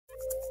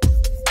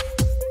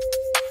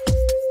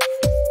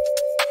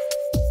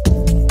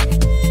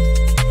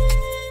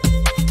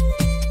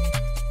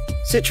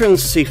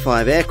Citroen's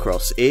C5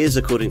 Aircross is,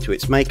 according to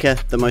its maker,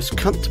 the most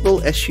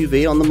comfortable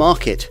SUV on the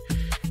market.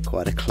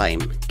 Quite a claim,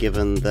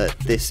 given that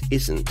this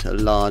isn't a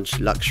large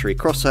luxury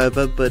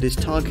crossover but is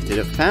targeted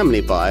at family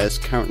buyers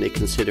currently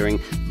considering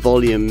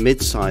volume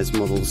mid-size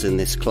models in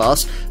this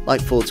class,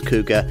 like Ford's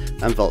Kuga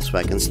and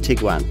Volkswagen's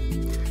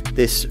Tiguan.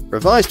 This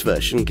revised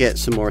version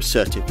gets a more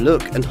assertive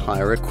look and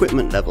higher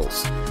equipment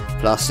levels,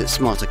 plus its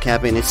smarter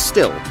cabin is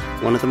still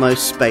one of the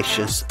most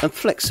spacious and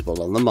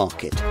flexible on the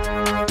market.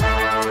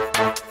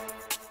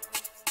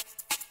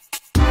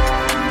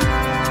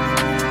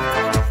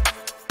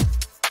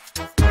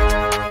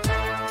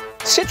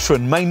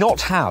 Citroen may not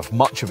have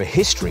much of a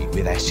history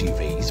with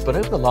SUVs, but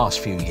over the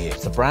last few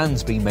years the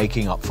brand's been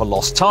making up for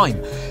lost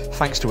time,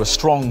 thanks to a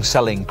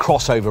strong-selling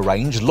crossover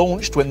range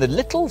launched when the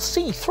little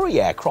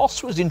C3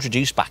 Aircross was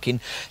introduced back in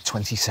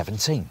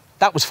 2017.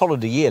 That was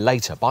followed a year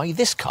later by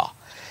this car.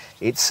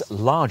 Its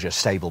larger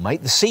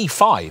stablemate, the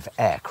C5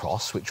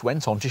 Aircross, which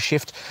went on to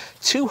shift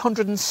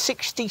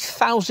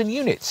 260,000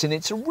 units in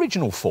its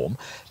original form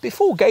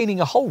before gaining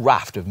a whole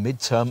raft of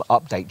mid-term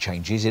update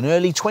changes in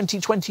early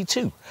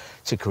 2022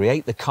 to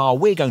create the car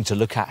we're going to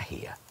look at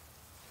here.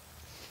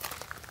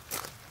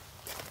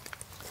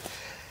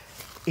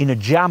 In a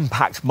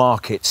jam-packed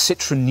market,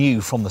 Citroen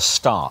knew from the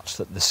start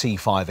that the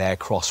C5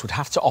 Aircross would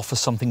have to offer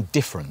something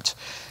different,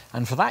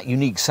 and for that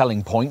unique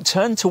selling point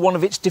turned to one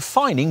of its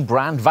defining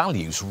brand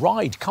values,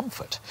 ride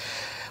comfort.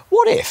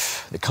 What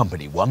if, the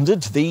company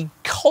wondered, the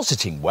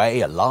cosseting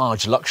way a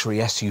large luxury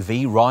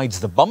SUV rides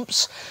the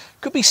bumps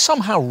could be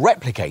somehow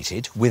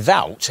replicated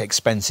without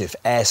expensive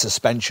air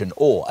suspension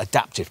or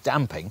adaptive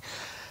damping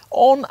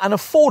on an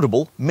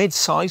affordable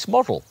mid-size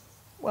model?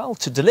 Well,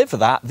 to deliver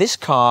that, this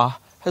car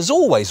has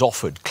always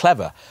offered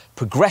clever,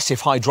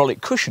 progressive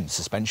hydraulic cushion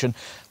suspension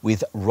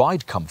with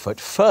ride comfort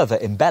further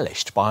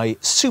embellished by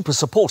super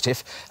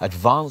supportive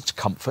advanced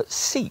comfort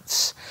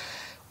seats.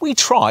 We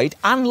tried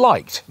and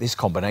liked this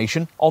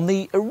combination on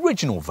the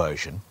original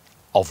version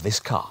of this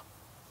car.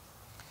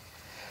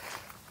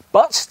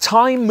 But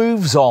time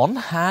moves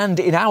on, and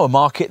in our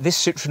market this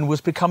Citroen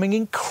was becoming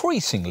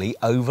increasingly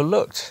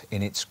overlooked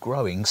in its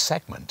growing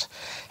segment.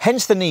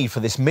 Hence the need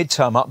for this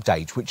mid-term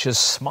update, which has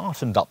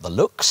smartened up the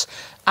looks,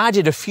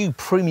 added a few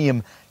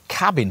premium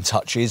cabin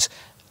touches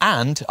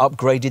and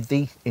upgraded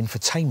the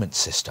infotainment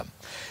system.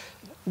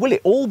 Will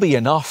it all be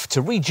enough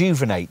to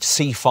rejuvenate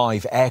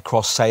C5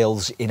 Aircross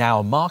sales in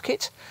our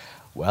market?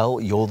 Well,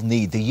 you'll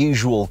need the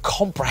usual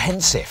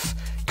comprehensive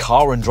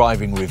car and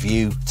driving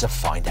review to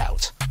find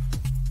out.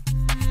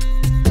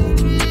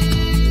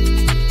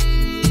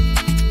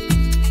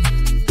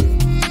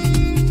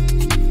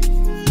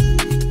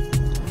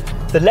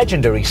 The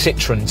legendary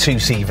Citroen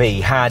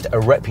C5 had a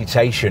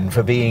reputation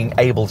for being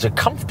able to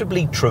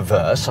comfortably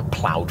traverse a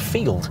ploughed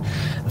field.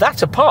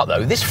 That apart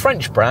though, this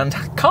French brand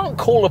can't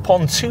call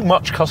upon too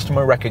much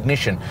customer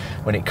recognition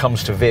when it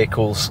comes to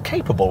vehicles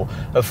capable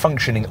of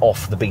functioning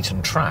off the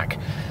beaten track.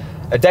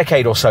 A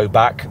decade or so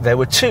back, there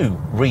were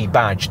two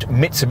rebadged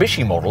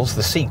Mitsubishi models,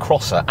 the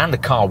C-Crosser and a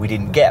car we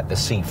didn't get, the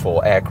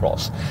C4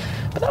 Aircross.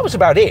 But that was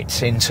about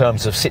it in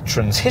terms of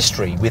Citroen's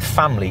history with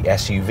family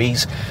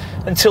SUVs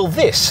until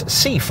this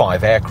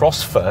C5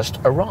 Aircross first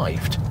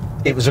arrived.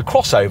 It was a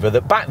crossover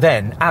that back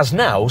then, as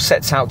now,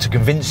 sets out to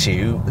convince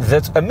you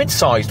that a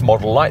mid-sized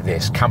model like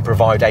this can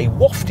provide a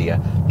waftier,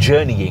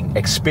 journeying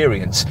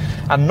experience,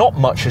 and not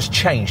much has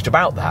changed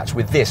about that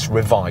with this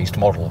revised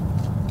model.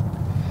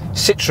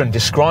 Citroen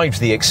describes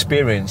the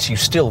experience you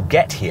still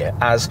get here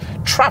as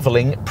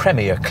travelling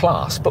premier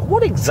class, but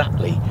what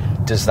exactly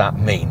does that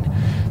mean?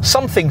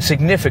 Something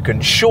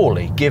significant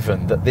surely,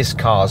 given that this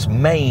car's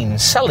main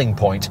selling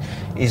point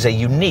is a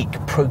unique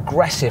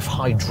progressive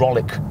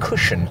hydraulic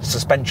cushion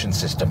suspension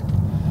system.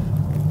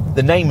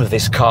 The name of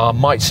this car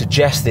might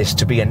suggest this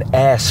to be an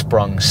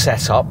air-sprung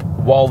setup,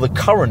 while the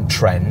current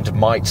trend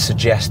might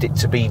suggest it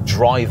to be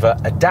driver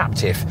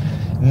adaptive.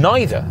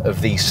 Neither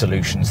of these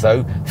solutions,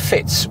 though,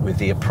 fits with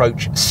the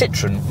approach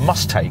Citroen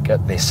must take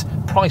at this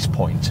price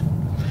point.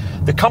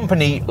 The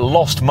company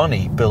lost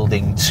money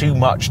building too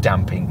much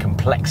damping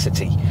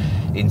complexity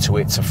into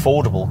its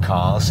affordable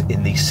cars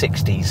in the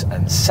 60s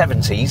and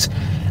 70s,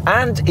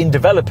 and in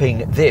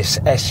developing this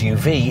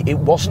SUV, it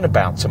wasn't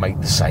about to make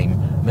the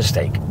same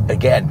mistake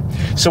again.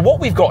 So what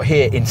we've got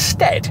here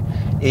instead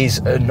is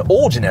an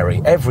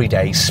ordinary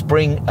everyday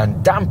spring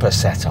and damper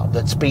setup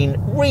that's been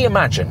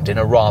reimagined in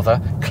a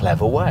rather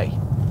clever way.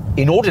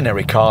 In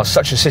ordinary cars,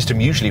 such a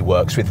system usually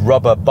works with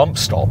rubber bump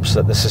stops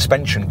that the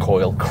suspension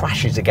coil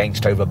crashes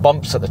against over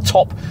bumps at the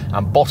top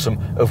and bottom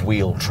of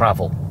wheel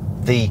travel.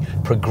 The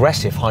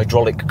progressive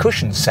hydraulic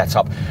cushion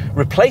setup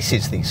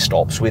replaces these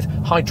stops with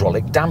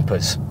hydraulic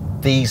dampers.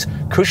 These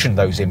cushion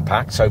those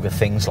impacts over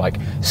things like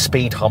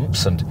speed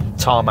humps and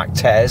tarmac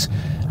tears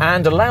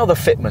and allow the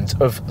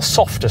fitment of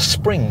softer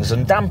springs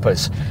and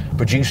dampers,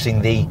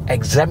 producing the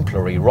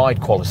exemplary ride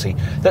quality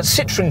that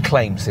Citroen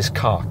claims this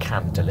car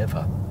can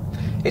deliver.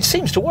 It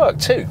seems to work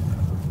too.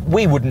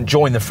 We wouldn't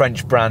join the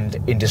French brand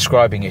in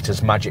describing it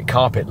as magic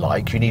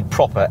carpet-like. You need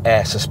proper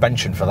air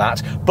suspension for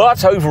that.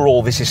 But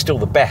overall, this is still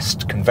the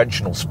best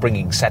conventional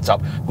springing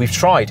setup we've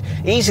tried,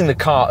 easing the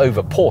car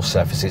over poor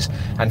surfaces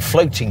and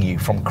floating you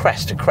from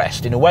crest to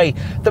crest in a way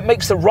that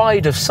makes the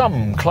ride of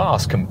some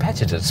class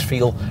competitors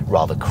feel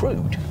rather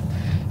crude.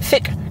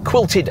 Thick,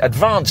 quilted,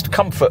 advanced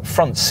comfort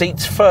front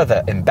seats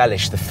further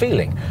embellish the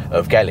feeling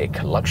of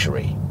Gallic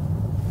luxury.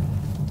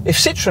 If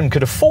Citroen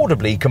could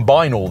affordably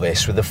combine all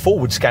this with the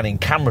forward-scanning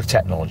camera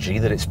technology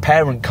that its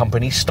parent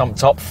company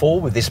stumped up for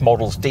with this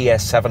model's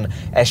DS7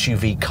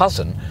 SUV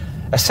cousin,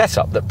 a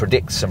setup that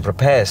predicts and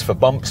prepares for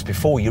bumps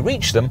before you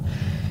reach them,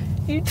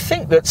 you'd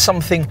think that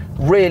something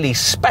really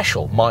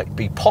special might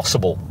be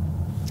possible.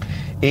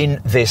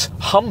 In this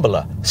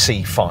humbler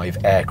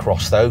C5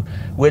 Aircross, though,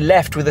 we're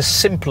left with a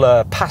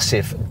simpler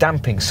passive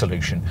damping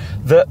solution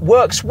that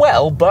works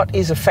well but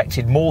is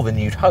affected more than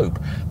you'd hope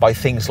by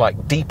things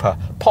like deeper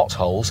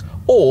potholes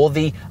or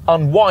the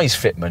unwise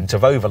fitment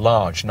of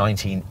overlarge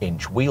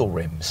 19-inch wheel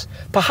rims.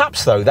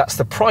 Perhaps, though, that's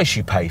the price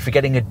you pay for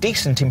getting a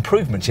decent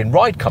improvement in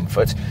ride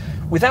comfort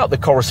without the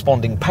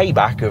corresponding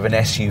payback of an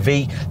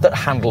SUV that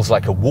handles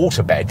like a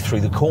waterbed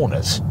through the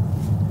corners.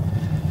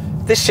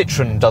 This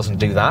Citroen doesn't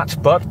do that,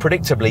 but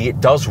predictably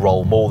it does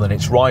roll more than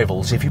its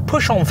rivals if you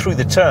push on through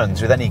the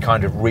turns with any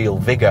kind of real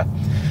vigour.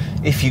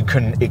 If you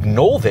can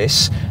ignore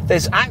this,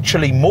 there's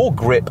actually more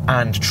grip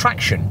and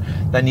traction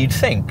than you'd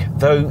think,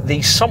 though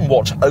the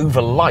somewhat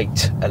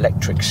overlight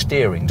electric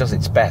steering does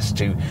its best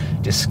to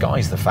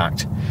disguise the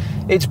fact.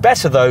 It's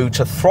better, though,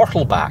 to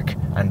throttle back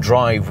and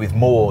drive with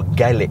more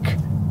Gallic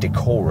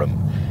decorum.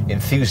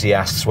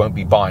 Enthusiasts won't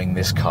be buying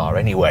this car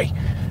anyway.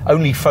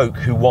 Only folk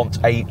who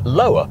want a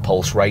lower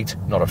pulse rate,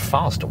 not a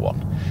faster one.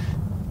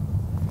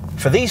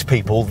 For these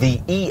people, the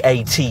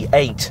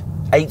EAT8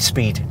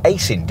 8-speed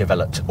ACIN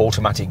developed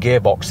automatic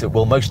gearbox that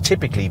will most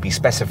typically be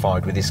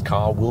specified with this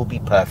car will be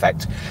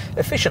perfect,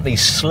 efficiently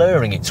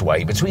slurring its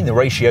way between the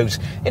ratios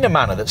in a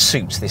manner that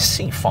suits this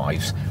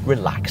C5's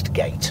relaxed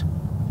gait.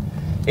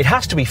 It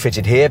has to be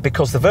fitted here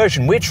because the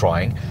version we're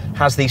trying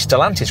has the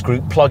Stellantis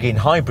Group plug-in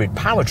hybrid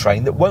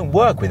powertrain that won't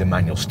work with a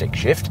manual stick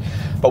shift,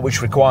 but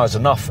which requires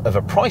enough of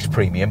a price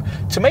premium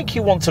to make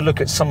you want to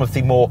look at some of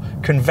the more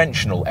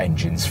conventional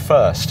engines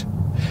first.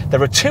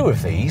 There are two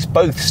of these,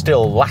 both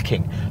still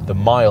lacking the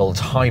mild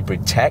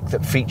hybrid tech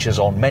that features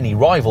on many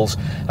rivals,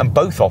 and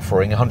both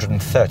offering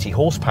 130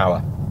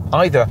 horsepower.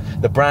 Either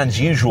the brand's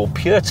usual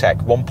PureTech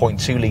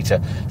 1.2-litre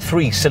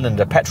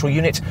 3-cylinder petrol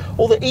unit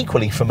or the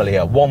equally familiar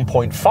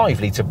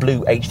 1.5-litre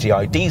blue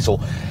HDI diesel,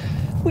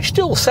 which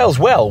still sells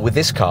well with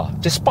this car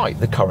despite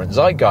the current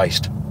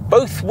zeitgeist.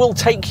 Both will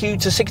take you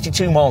to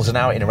 62 miles an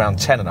hour in around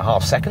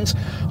 10.5 seconds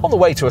on the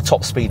way to a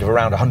top speed of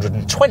around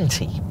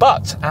 120,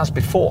 but as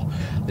before,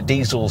 the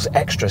diesel's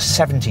extra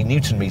 70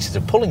 Newton meters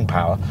of pulling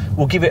power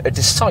will give it a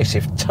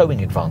decisive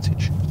towing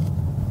advantage.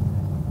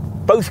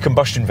 Both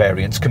combustion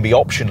variants can be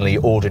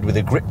optionally ordered with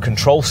a grip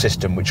control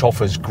system which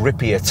offers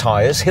grippier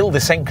tyres, hill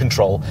descent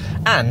control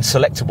and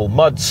selectable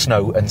mud,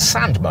 snow and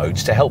sand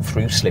modes to help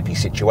through slippy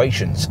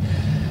situations.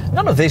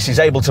 None of this is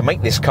able to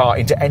make this car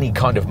into any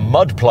kind of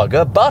mud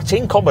plugger, but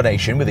in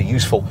combination with a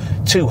useful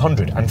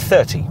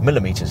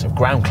 230mm of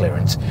ground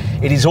clearance,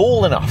 it is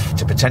all enough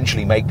to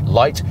potentially make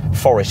light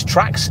forest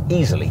tracks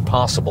easily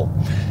passable.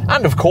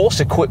 And of course,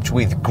 equipped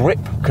with grip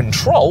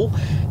control,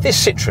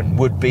 this Citroen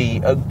would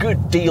be a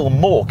good deal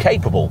more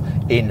capable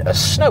in a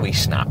snowy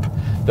snap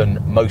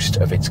than most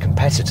of its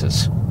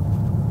competitors.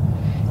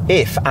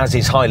 If, as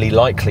is highly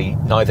likely,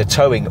 neither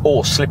towing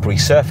or slippery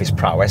surface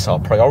prowess are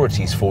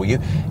priorities for you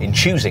in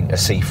choosing a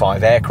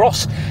C5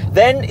 Aircross,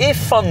 then if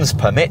funds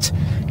permit,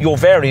 your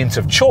variant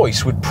of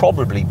choice would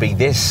probably be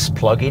this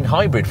plug-in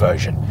hybrid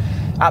version.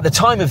 At the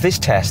time of this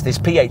test, this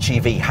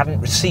PHEV hadn't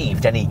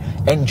received any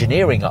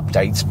engineering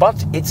updates,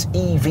 but its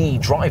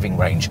EV driving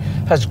range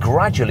has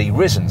gradually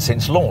risen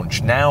since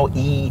launch, now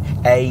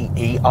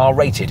EAER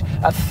rated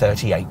at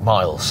 38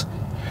 miles.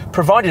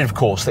 Provided, of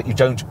course, that you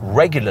don't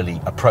regularly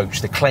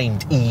approach the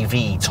claimed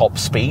EV top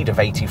speed of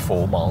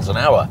 84 miles an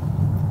hour.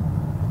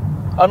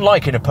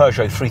 Unlike in a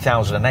Peugeot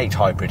 3008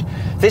 hybrid,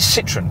 this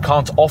Citroen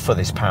can't offer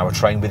this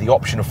powertrain with the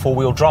option of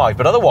four-wheel drive,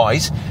 but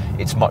otherwise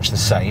it's much the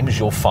same as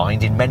you'll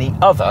find in many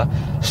other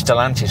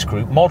Stellantis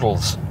Group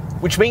models,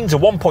 which means a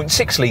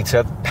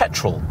 1.6-litre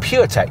petrol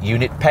PureTech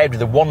unit paired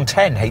with a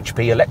 110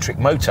 HP electric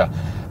motor,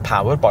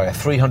 powered by a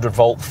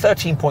 300-volt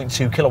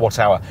 13.2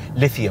 kWh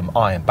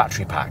lithium-ion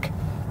battery pack.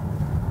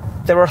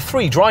 There are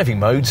 3 driving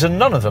modes and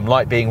none of them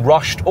like being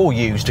rushed or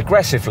used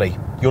aggressively.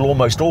 You'll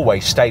almost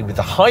always stay with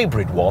the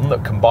hybrid one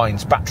that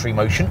combines battery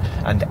motion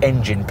and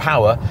engine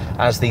power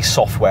as the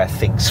software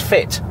thinks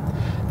fit.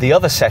 The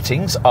other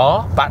settings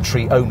are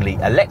battery-only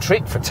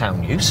electric for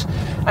town use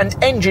and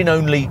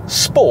engine-only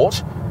sport,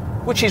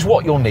 which is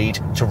what you'll need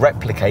to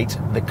replicate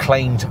the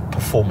claimed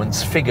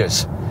performance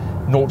figures.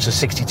 0 to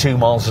 62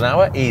 miles an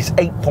hour is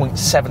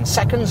 8.7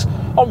 seconds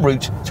en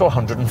route to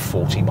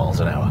 140 miles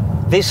an hour.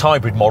 This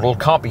hybrid model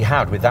can't be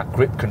had with that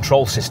grip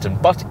control system,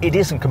 but it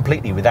isn't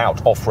completely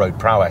without off-road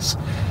prowess.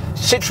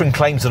 Citroen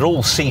claims that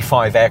all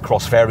C5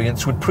 Aircross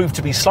variants would prove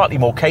to be slightly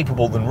more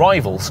capable than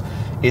rivals.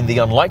 In the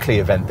unlikely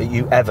event that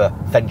you ever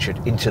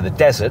ventured into the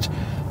desert,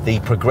 the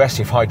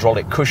progressive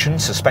hydraulic cushion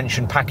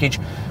suspension package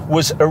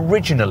was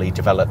originally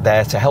developed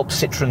there to help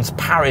Citroen's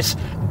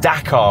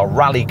Paris-Dakar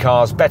rally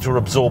cars better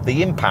absorb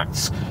the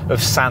impacts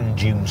of sand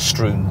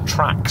dune-strewn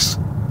tracks.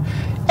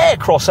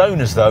 Aircross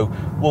owners, though,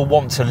 will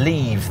want to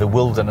leave the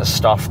wilderness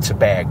stuff to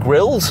Bear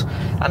Grylls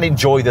and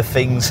enjoy the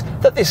things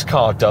that this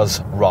car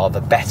does rather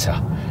better.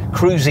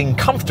 Cruising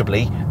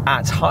comfortably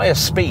at higher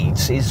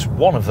speeds is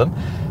one of them,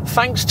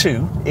 thanks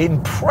to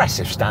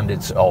impressive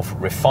standards of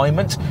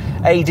refinement,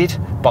 aided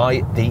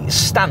by the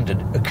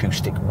standard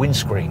acoustic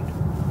windscreen.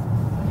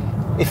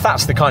 If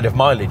that's the kind of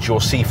mileage your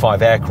C5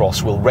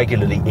 Aircross will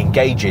regularly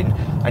engage in,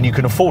 and you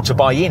can afford to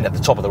buy in at the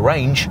top of the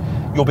range,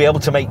 you'll be able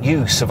to make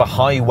use of a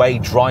highway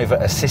driver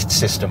assist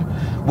system,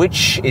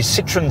 which is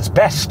Citroen's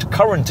best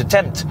current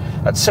attempt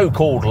at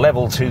so-called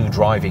level 2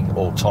 driving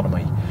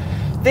autonomy.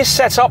 This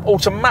setup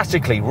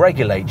automatically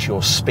regulates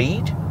your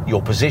speed,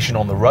 your position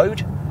on the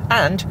road,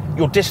 and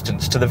your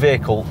distance to the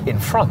vehicle in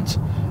front,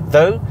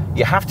 though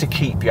you have to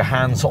keep your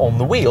hands on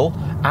the wheel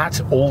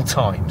at all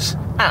times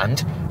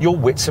and your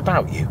wits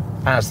about you,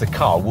 as the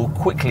car will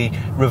quickly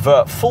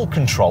revert full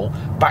control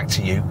back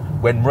to you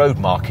when road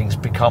markings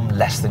become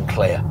less than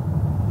clear.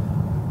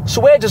 So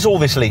where does all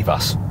this leave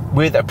us?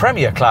 With a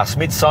Premier Class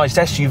mid-sized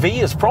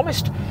SUV as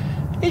promised?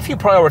 If you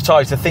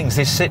prioritise the things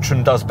this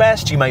Citroen does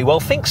best, you may well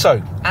think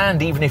so.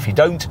 And even if you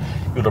don't,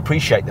 you'll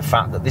appreciate the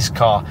fact that this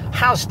car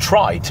has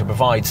tried to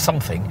provide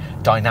something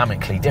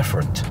dynamically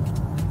different.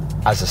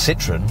 As a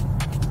Citroen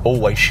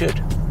always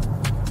should.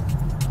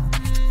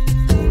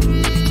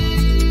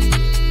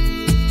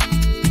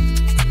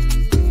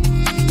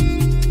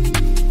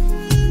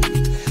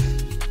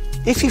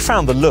 If you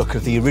found the look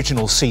of the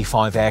original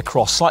C5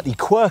 Aircross slightly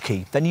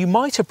quirky, then you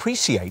might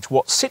appreciate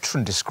what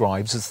Citroen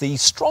describes as the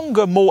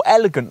stronger, more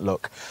elegant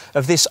look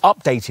of this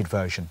updated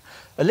version.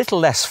 A little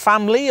less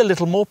family, a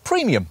little more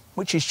premium,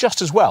 which is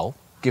just as well,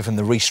 given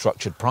the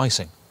restructured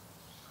pricing.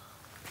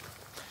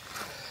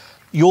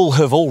 You'll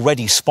have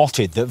already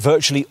spotted that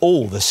virtually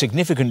all the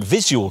significant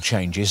visual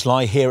changes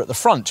lie here at the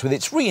front, with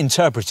its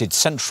reinterpreted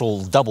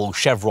central double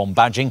chevron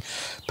badging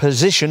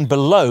positioned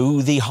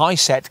below the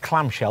high-set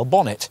clamshell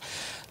bonnet.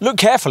 Look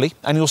carefully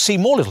and you'll see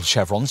more little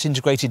chevrons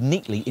integrated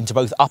neatly into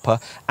both upper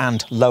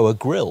and lower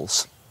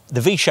grilles. The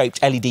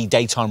V-shaped LED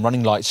daytime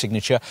running light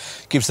signature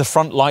gives the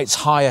front lights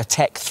higher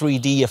tech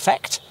 3D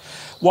effect,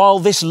 while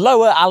this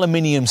lower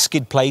aluminium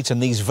skid plate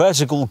and these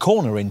vertical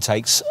corner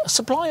intakes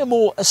supply a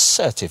more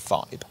assertive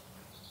vibe.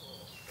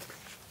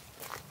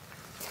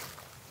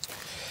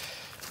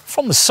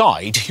 From the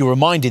side, you're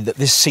reminded that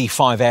this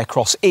C5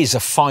 Aircross is a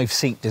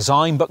 5-seat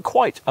design, but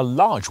quite a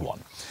large one.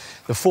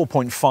 The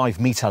 4.5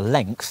 metre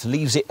length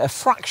leaves it a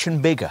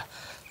fraction bigger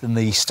than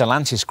the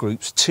Stellantis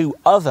Group's two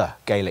other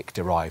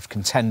Gallic-derived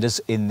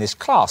contenders in this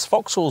class,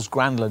 Vauxhall's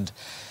Grandland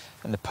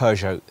and the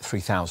Peugeot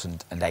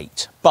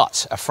 3008,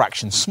 but a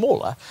fraction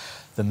smaller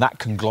than that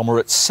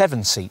conglomerate's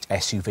 7-seat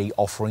SUV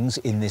offerings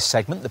in this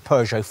segment, the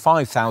Peugeot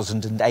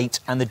 5008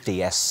 and the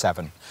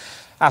DS7.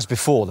 As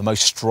before, the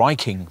most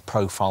striking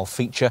profile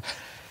feature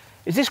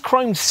is this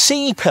chromed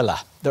C-pillar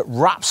that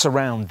wraps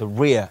around the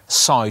rear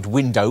side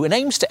window and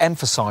aims to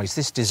emphasise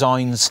this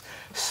design's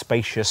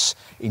spacious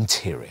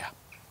interior.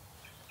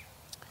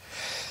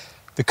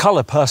 The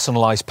colour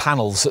personalised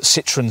panels that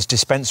Citroen's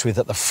dispense with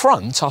at the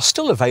front are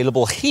still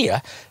available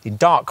here in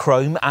dark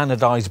chrome,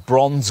 anodised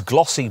bronze,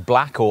 glossy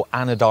black or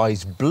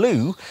anodised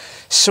blue,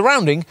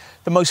 surrounding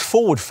the most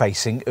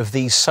forward-facing of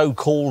these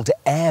so-called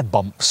air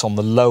bumps on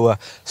the lower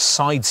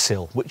side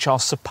sill, which are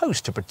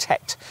supposed to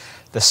protect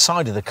the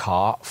side of the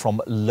car from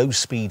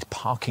low-speed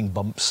parking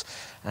bumps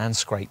and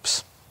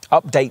scrapes.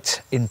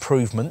 Update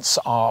improvements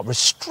are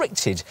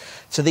restricted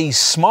to these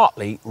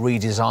smartly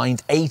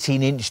redesigned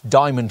 18-inch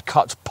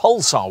diamond-cut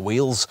pulsar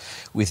wheels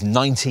with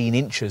 19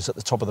 inches at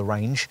the top of the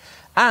range,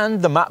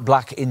 and the matte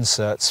black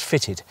inserts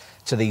fitted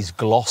to these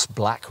gloss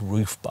black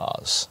roof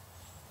bars.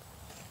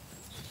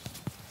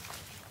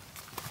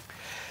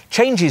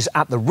 Changes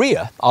at the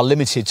rear are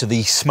limited to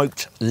the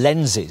smoked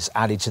lenses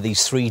added to these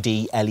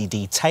 3D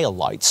LED tail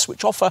lights,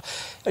 which offer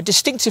a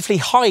distinctively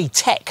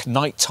high-tech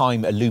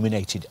nighttime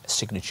illuminated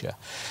signature.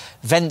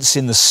 Vents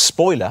in the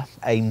spoiler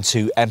aim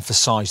to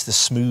emphasise the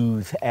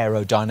smooth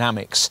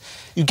aerodynamics.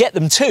 You get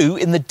them too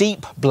in the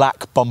deep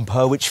black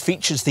bumper, which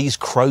features these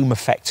chrome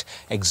effect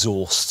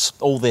exhausts.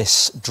 All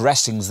this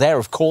dressing's there,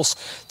 of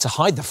course, to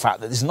hide the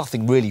fact that there's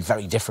nothing really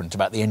very different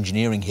about the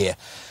engineering here,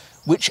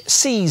 which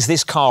sees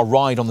this car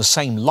ride on the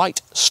same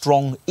light,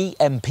 strong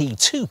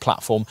EMP2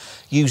 platform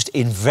used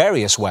in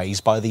various ways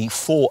by the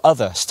four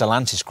other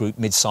Stellantis Group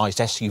mid-sized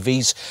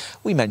SUVs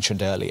we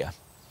mentioned earlier.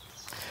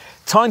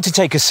 Time to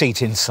take a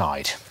seat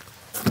inside.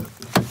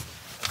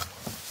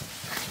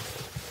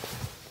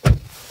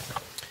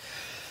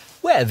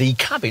 Where the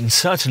cabin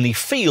certainly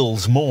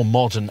feels more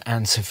modern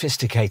and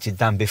sophisticated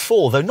than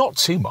before, though not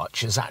too much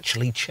has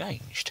actually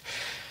changed.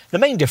 The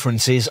main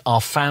differences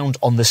are found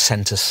on the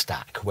centre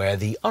stack, where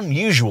the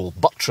unusual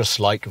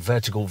buttress-like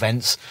vertical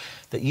vents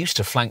that used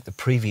to flank the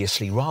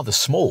previously rather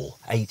small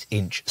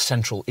 8-inch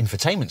central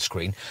infotainment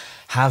screen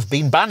have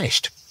been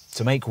banished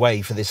to make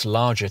way for this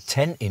larger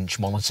 10-inch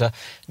monitor,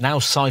 now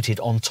sited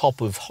on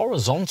top of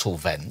horizontal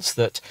vents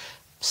that,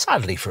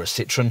 sadly for a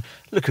Citroen,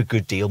 look a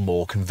good deal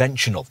more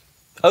conventional.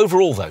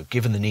 Overall though,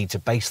 given the need to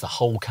base the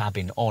whole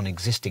cabin on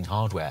existing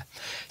hardware,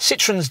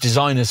 Citroen's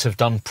designers have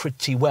done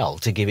pretty well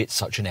to give it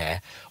such an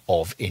air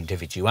of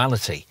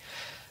individuality.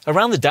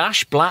 Around the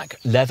dash, black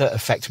leather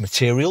effect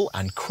material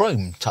and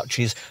chrome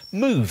touches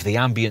move the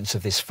ambience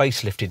of this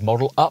facelifted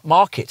model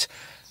upmarket.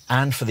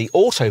 And for the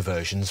auto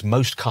versions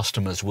most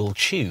customers will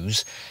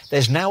choose,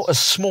 there's now a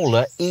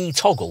smaller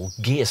e-toggle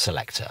gear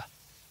selector.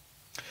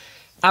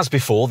 As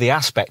before, the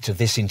aspect of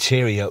this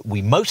interior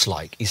we most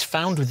like is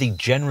found with the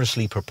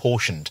generously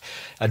proportioned,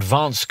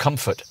 advanced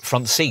comfort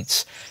front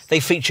seats. They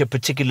feature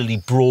particularly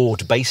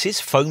broad bases,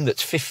 foam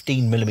that's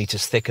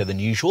 15mm thicker than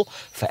usual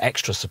for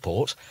extra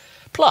support,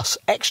 plus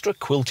extra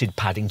quilted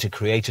padding to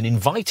create an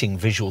inviting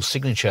visual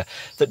signature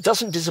that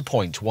doesn't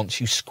disappoint once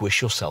you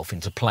squish yourself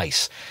into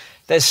place.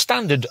 There's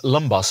standard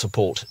lumbar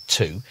support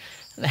too.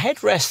 The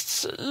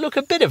headrests look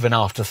a bit of an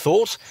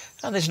afterthought,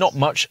 and there's not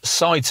much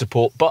side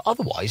support, but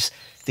otherwise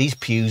these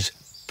pews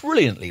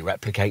brilliantly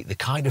replicate the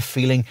kind of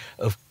feeling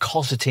of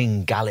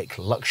cosseting Gallic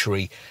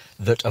luxury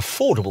that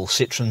affordable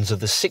Citroens of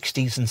the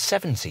 60s and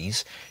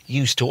 70s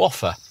used to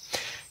offer.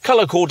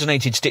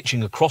 Colour-coordinated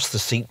stitching across the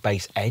seat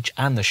base edge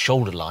and the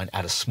shoulder line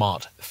add a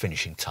smart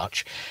finishing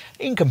touch.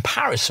 In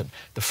comparison,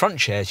 the front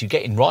chairs you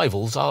get in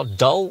rivals are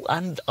dull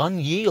and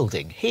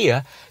unyielding.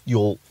 Here,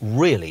 you'll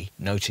really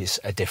notice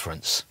a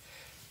difference.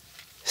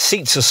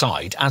 Seats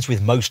aside, as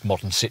with most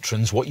modern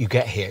Citroens, what you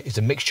get here is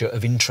a mixture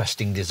of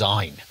interesting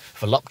design.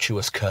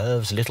 Voluptuous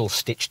curves, little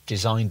stitched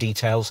design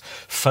details,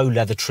 faux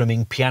leather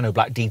trimming, piano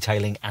black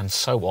detailing and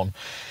so on.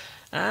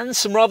 And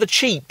some rather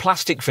cheap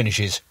plastic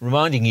finishes,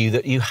 reminding you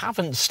that you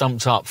haven't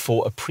stumped up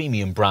for a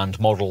premium brand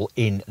model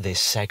in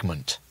this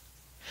segment.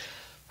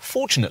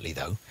 Fortunately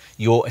though,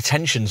 your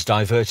attention's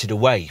diverted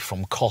away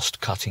from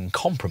cost-cutting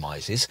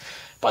compromises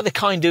by the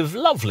kind of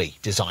lovely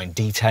design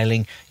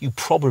detailing you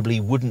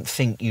probably wouldn't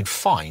think you'd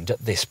find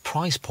at this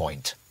price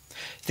point.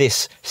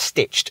 This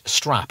stitched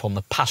strap on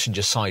the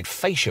passenger side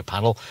fascia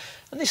panel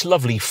and this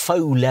lovely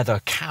faux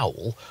leather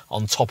cowl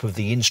on top of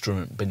the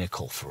instrument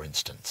binnacle, for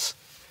instance.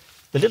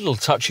 The little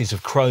touches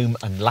of chrome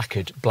and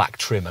lacquered black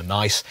trim are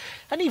nice,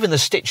 and even the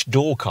stitched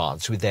door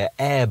cards with their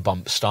air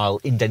bump style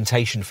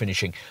indentation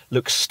finishing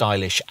look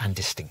stylish and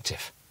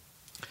distinctive.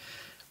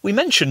 We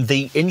mentioned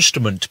the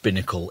instrument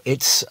binnacle.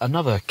 It's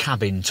another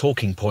cabin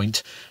talking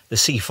point, the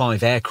C5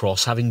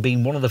 Aircross having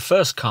been one of the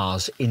first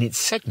cars in its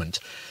segment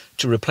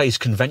to replace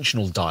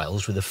conventional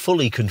dials with a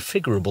fully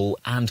configurable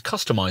and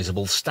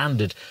customisable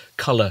standard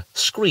colour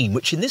screen,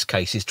 which in this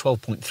case is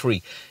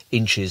 12.3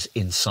 inches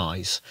in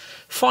size.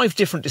 5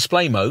 different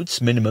display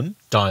modes, minimum,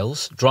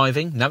 dials,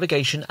 driving,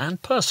 navigation and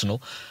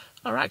personal,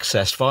 are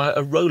accessed via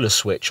a roller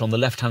switch on the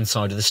left-hand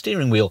side of the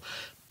steering wheel,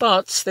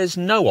 but there's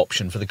no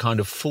option for the kind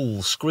of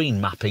full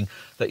screen mapping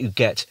that you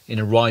get in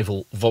a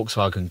rival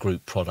Volkswagen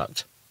Group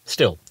product.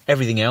 Still,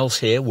 everything else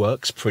here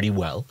works pretty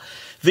well.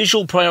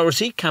 Visual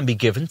priority can be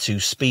given to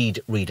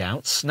speed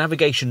readouts,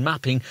 navigation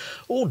mapping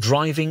or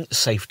driving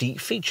safety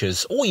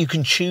features, or you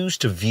can choose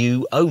to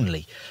view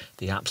only,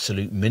 the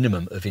absolute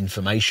minimum of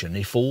information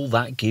if all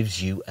that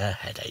gives you a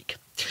headache.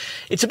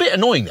 It's a bit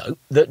annoying though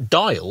that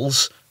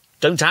dials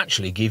don't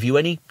actually give you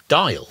any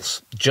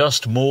dials,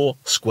 just more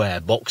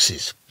square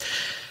boxes.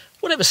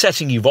 Whatever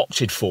setting you've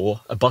opted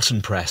for, a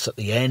button press at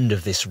the end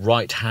of this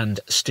right-hand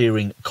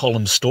steering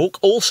column stalk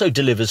also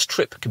delivers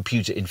trip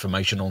computer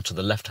information onto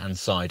the left-hand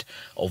side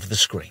of the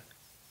screen.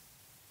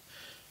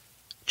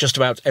 Just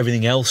about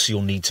everything else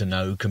you'll need to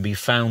know can be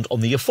found on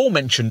the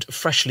aforementioned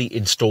freshly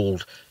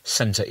installed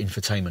centre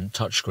infotainment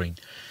touchscreen.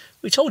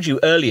 We told you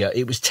earlier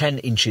it was 10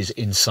 inches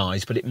in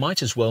size, but it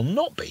might as well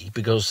not be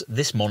because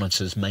this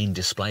monitor's main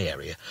display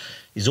area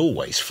is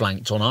always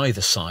flanked on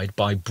either side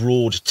by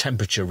broad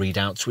temperature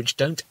readouts which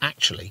don't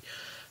actually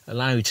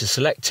allow you to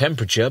select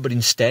temperature but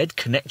instead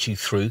connect you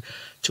through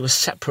to a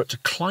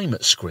separate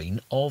climate screen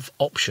of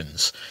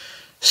options.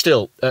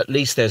 Still, at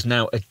least there's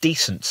now a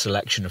decent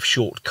selection of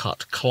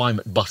shortcut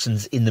climate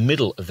buttons in the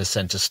middle of the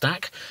centre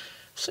stack,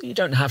 so you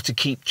don't have to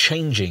keep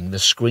changing the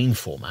screen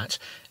format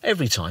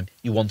every time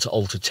you want to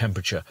alter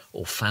temperature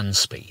or fan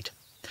speed.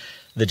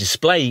 The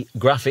display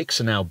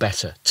graphics are now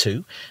better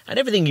too, and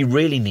everything you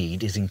really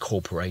need is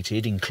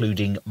incorporated,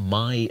 including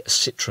My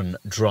Citroen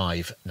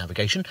Drive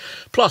navigation,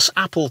 plus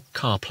Apple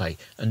CarPlay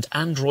and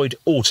Android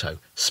Auto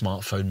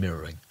smartphone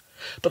mirroring.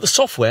 But the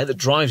software that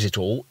drives it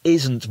all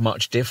isn't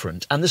much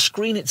different, and the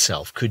screen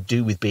itself could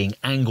do with being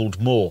angled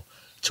more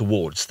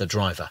towards the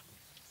driver.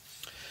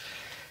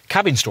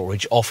 Cabin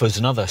storage offers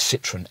another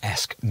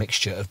Citroen-esque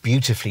mixture of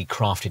beautifully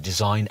crafted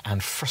design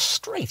and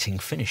frustrating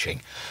finishing.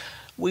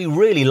 We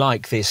really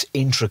like this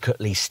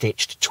intricately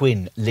stitched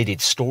twin-lidded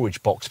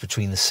storage box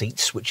between the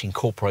seats, which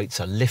incorporates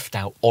a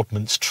lift-out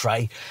oddments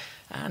tray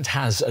and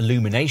has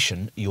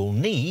illumination you'll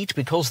need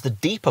because the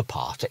deeper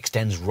part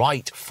extends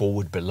right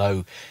forward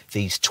below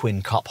these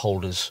twin cup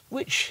holders,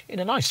 which, in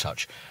a nice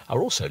touch,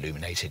 are also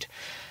illuminated.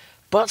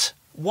 But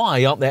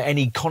why aren't there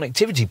any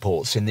connectivity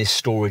ports in this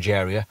storage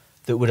area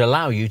that would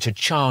allow you to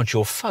charge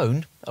your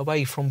phone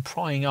away from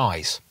prying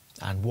eyes?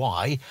 And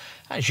why,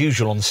 as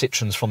usual on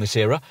Citroens from this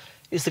era,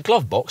 is the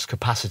glove box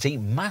capacity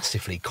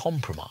massively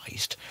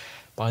compromised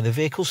by the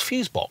vehicle's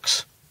fuse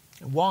box?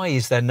 Why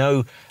is there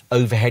no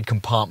overhead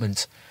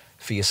compartment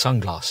for your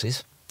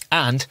sunglasses?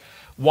 And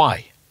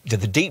why do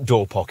the deep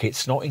door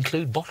pockets not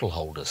include bottle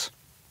holders?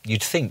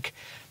 You'd think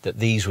that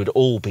these would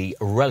all be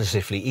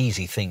relatively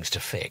easy things to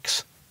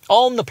fix.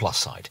 On the plus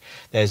side,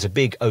 there's a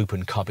big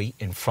open cubby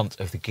in front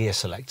of the gear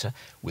selector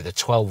with a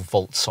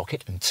 12-volt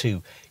socket and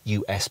 2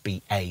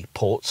 USB-A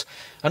ports,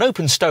 an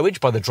open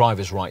stowage by the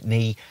driver's right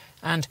knee,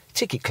 and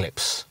ticket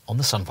clips on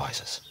the sun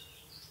visors.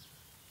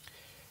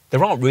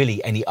 There aren't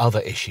really any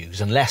other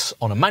issues unless,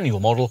 on a manual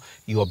model,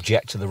 you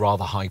object to the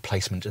rather high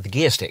placement of the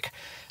gear stick.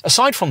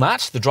 Aside from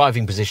that, the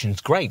driving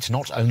position's great,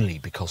 not only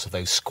because of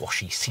those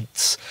squashy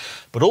seats,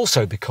 but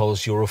also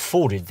because you're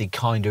afforded the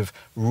kind of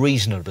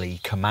reasonably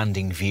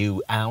commanding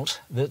view out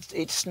that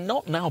it's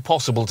not now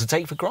possible to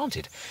take for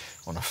granted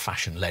on a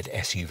fashion-led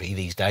SUV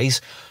these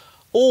days.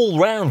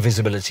 All-round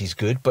visibility's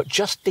good, but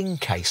just in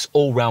case,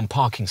 all-round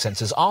parking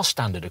sensors are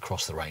standard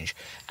across the range,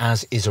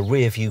 as is a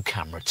rear-view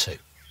camera too.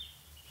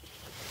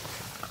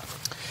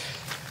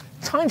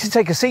 Time to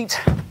take a seat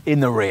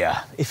in the rear.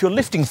 If you're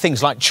lifting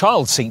things like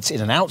child seats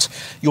in and out,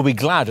 you'll be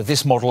glad of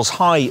this model's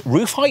high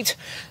roof height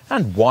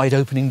and wide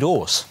opening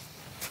doors.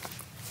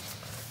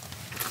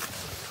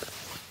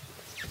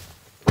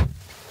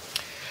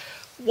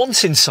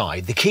 Once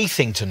inside, the key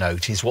thing to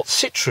note is what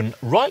Citroen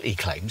rightly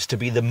claims to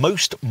be the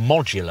most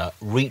modular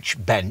reach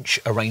bench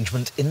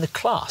arrangement in the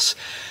class,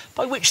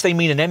 by which they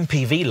mean an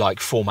MPV-like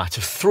format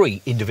of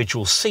 3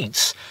 individual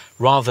seats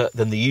rather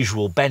than the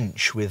usual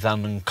bench with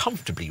an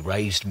uncomfortably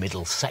raised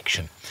middle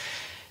section.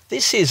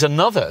 This is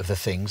another of the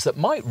things that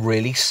might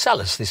really sell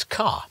us this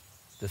car.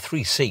 The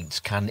 3 seats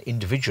can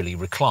individually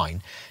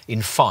recline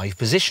in 5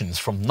 positions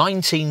from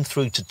 19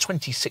 through to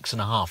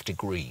 26.5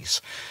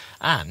 degrees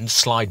and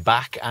slide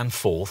back and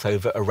forth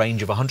over a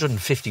range of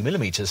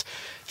 150mm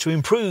to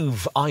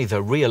improve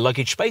either rear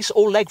luggage space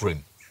or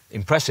legroom.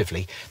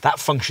 Impressively, that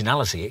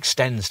functionality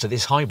extends to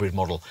this hybrid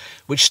model,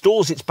 which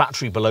stores its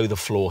battery below the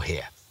floor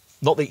here.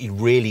 Not that you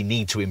really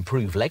need to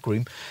improve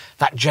legroom.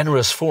 That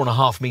generous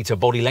 4.5-metre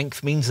body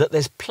length means that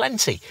there's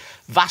plenty,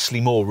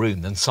 vastly more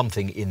room than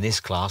something in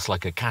this class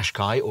like a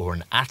Qashqai or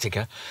an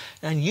Attica,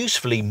 and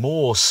usefully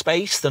more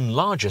space than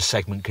larger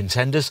segment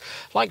contenders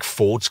like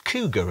Ford's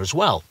Kuga as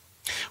well.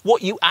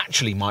 What you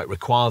actually might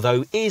require,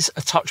 though, is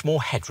a touch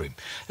more headroom,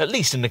 at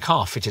least in the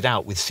car fitted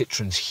out with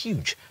Citroen's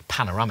huge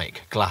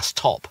panoramic glass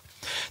top.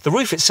 The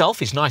roof itself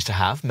is nice to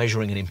have,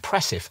 measuring an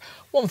impressive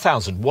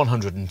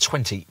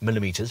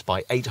 1,120mm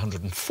by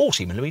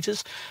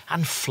 840mm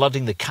and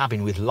flooding the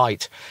cabin with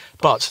light.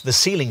 But the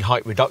ceiling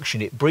height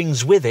reduction it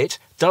brings with it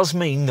does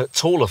mean that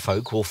taller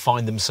folk will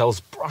find themselves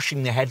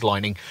brushing the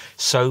headlining,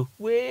 so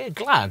we're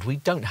glad we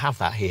don't have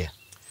that here.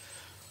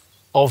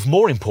 Of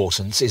more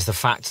importance is the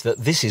fact that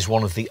this is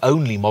one of the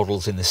only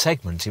models in the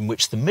segment in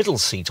which the middle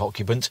seat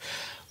occupant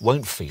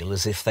won't feel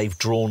as if they've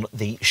drawn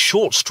the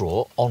short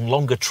straw on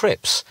longer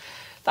trips.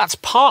 That's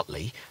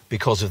partly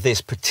because of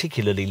this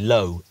particularly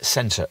low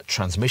centre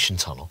transmission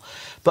tunnel,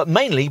 but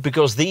mainly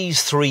because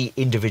these 3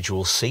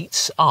 individual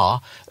seats are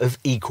of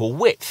equal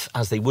width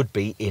as they would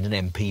be in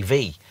an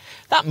MPV.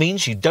 That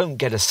means you don't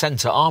get a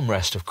centre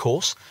armrest, of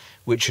course,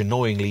 which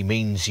annoyingly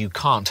means you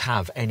can't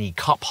have any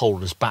cup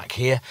holders back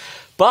here.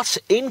 But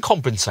in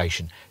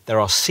compensation, there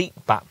are seat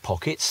back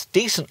pockets,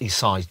 decently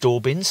sized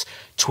door bins,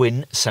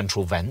 twin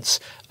central vents,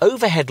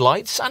 overhead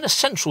lights and a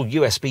central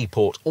USB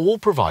port, all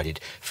provided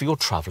for your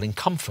travelling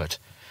comfort.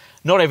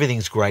 Not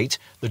everything's great.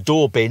 The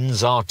door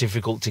bins are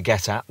difficult to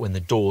get at when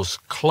the door's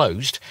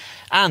closed,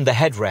 and the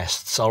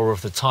headrests are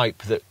of the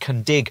type that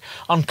can dig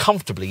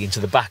uncomfortably into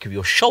the back of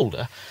your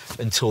shoulder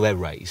until they're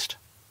raised.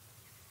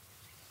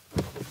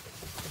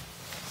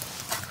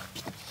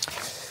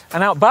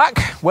 And out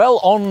back,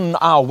 well, on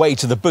our way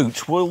to the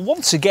boot, we'll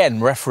once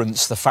again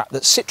reference the fact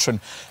that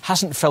Citroen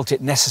hasn't felt it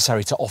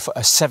necessary to offer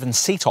a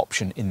 7-seat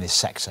option in this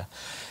sector,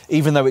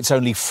 even though it's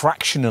only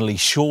fractionally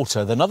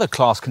shorter than other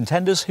class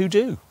contenders who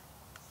do.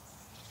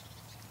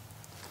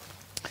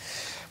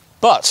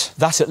 But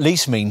that at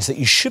least means that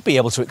you should be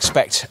able to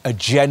expect a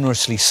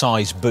generously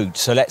sized boot,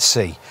 so let's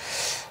see.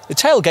 The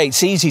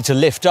tailgate's easy to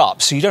lift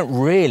up, so you don't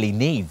really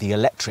need the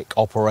electric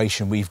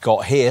operation we've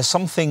got here,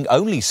 something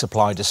only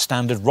supplied as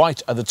standard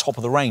right at the top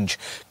of the range,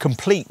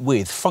 complete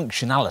with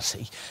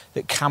functionality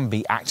that can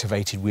be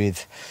activated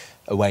with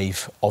a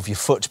wave of your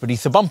foot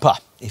beneath the bumper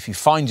if you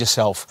find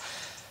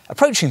yourself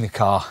approaching the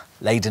car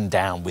laden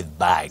down with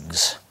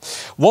bags.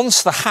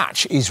 Once the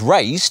hatch is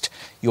raised,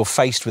 you're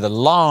faced with a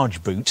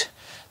large boot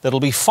That'll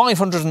be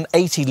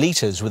 580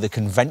 litres with a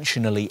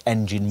conventionally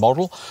engined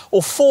model,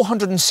 or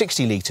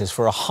 460 litres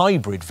for a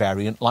hybrid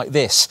variant like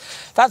this.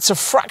 That's a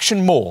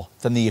fraction more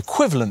than the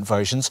equivalent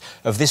versions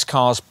of this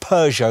car's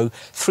Peugeot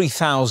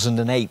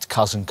 3008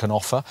 cousin can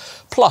offer.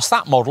 Plus,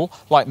 that model,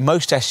 like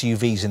most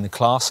SUVs in the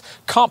class,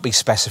 can't be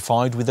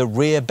specified with a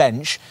rear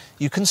bench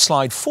you can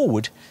slide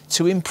forward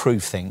to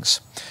improve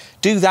things.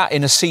 Do that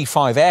in a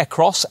C5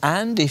 Aircross,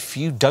 and if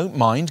you don't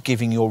mind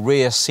giving your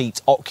rear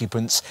seat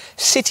occupants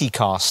city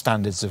car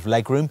standards of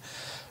legroom,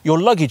 your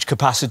luggage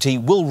capacity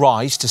will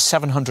rise to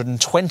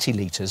 720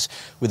 litres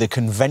with a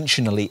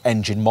conventionally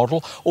engined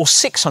model, or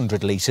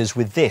 600 litres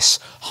with this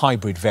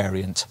hybrid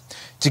variant.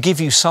 To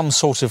give you some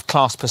sort of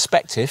class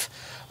perspective,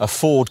 a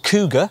Ford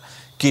Kuga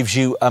gives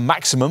you a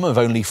maximum of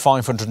only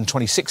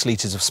 526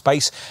 litres of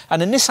space,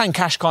 and a Nissan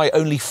Qashqai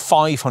only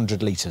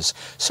 500 litres.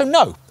 So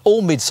no,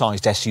 all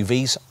mid-sized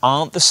SUVs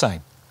aren't the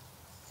same.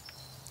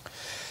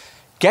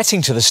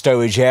 Getting to the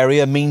stowage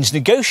area means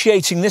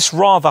negotiating this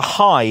rather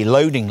high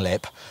loading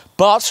lip,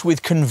 but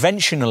with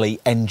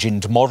conventionally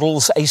engined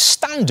models, a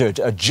standard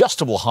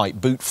adjustable height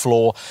boot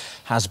floor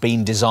has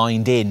been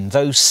designed in,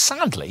 though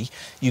sadly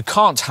you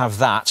can't have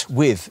that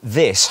with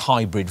this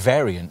hybrid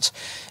variant.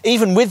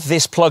 Even with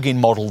this plug-in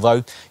model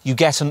though, you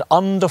get an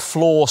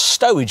underfloor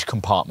stowage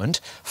compartment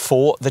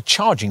for the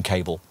charging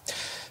cable.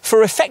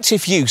 For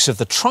effective use of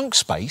the trunk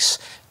space,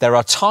 there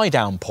are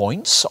tie-down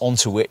points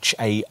onto which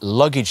a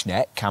luggage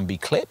net can be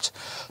clipped,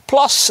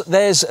 plus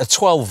there's a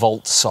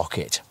 12-volt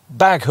socket.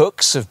 Bag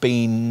hooks have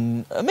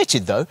been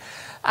omitted though,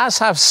 as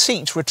have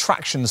seat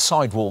retraction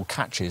sidewall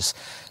catches.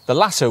 The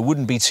latter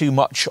wouldn't be too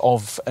much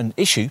of an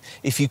issue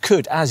if you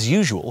could, as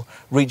usual,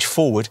 reach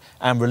forward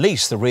and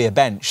release the rear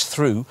bench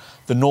through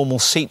the normal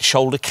seat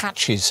shoulder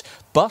catches,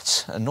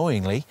 but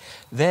annoyingly,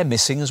 they're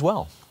missing as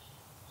well.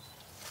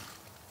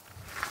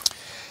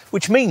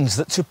 Which means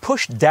that to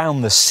push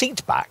down the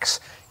seat backs,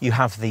 you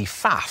have the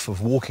faff of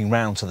walking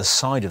round to the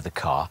side of the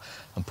car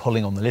and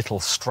pulling on the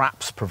little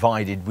straps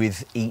provided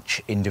with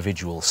each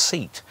individual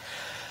seat.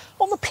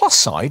 On the plus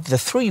side, the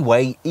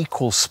three-way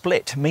equal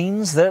split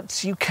means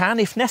that you can,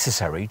 if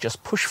necessary,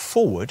 just push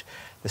forward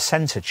the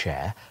centre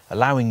chair,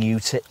 allowing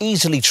you to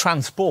easily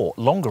transport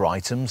longer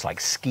items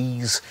like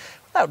skis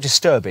without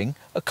disturbing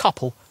a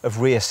couple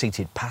of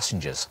rear-seated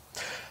passengers.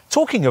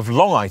 Talking of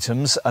long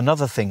items,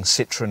 another thing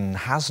Citroen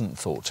hasn't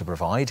thought to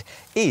provide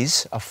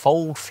is a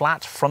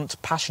fold-flat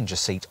front passenger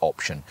seat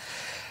option.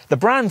 The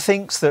brand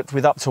thinks that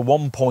with up to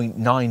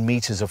 1.9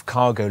 metres of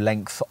cargo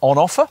length on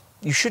offer,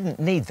 you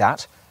shouldn't need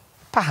that.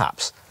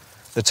 Perhaps.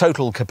 The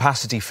total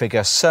capacity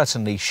figure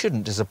certainly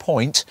shouldn't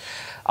disappoint,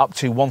 up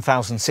to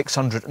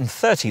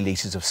 1,630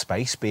 litres of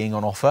space being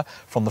on offer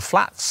from the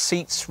flat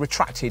seats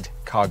retracted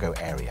cargo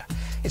area.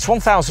 It's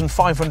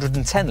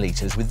 1,510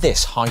 litres with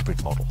this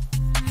hybrid model.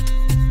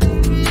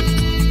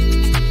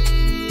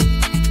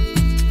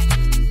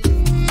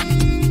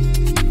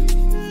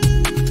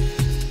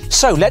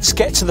 So let's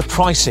get to the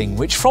pricing,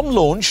 which from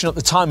launch and at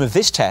the time of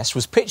this test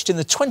was pitched in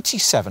the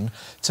 £27,000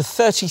 to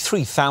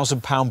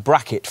 £33,000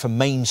 bracket for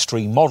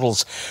mainstream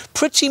models.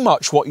 Pretty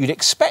much what you'd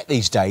expect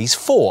these days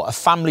for a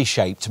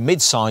family-shaped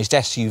mid-sized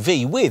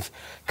SUV with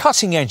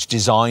cutting-edge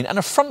design and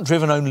a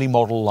front-driven only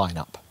model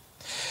lineup.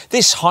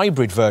 This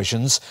hybrid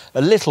version's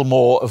a little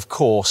more, of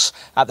course.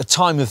 At the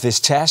time of this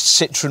test,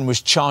 Citroen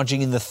was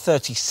charging in the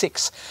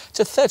 £36,000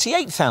 to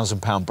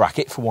 £38,000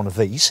 bracket for one of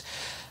these.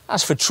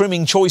 As for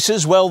trimming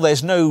choices, well,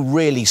 there's no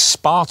really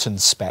Spartan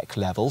spec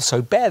level,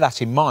 so bear that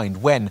in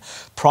mind when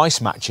price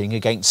matching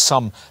against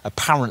some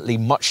apparently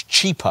much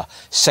cheaper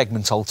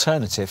segment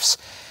alternatives.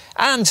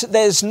 And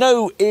there's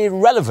no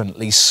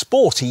irrelevantly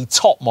sporty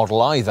top model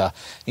either.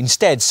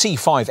 Instead,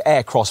 C5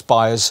 Aircross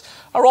buyers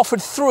are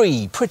offered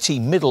three pretty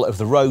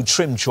middle-of-the-road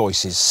trim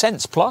choices: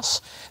 Sense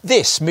Plus,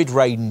 this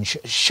mid-range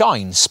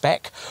Shine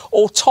spec,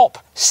 or top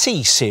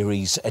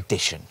C-Series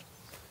edition.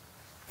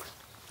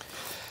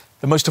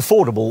 The most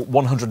affordable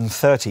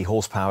 130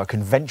 horsepower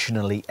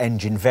conventionally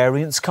engined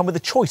variants come with a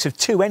choice of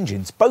two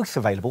engines, both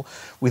available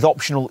with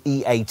optional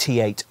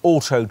EAT8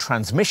 auto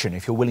transmission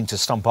if you're willing to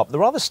stump up the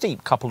rather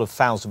steep couple of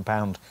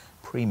 £1,000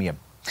 premium.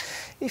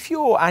 If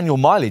your annual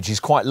mileage is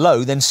quite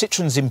low, then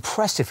Citroen's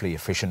impressively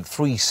efficient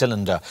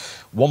three-cylinder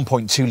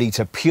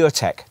 1.2-litre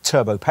PureTech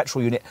turbo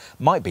petrol unit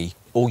might be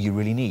all you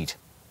really need.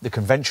 The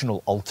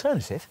conventional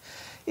alternative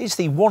is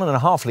the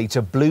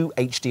 1.5-litre blue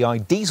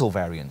HDI diesel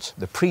variant.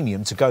 The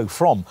premium to go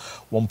from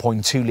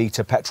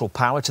 1.2-litre petrol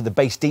power to the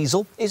base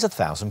diesel is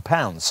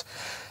 £1,000.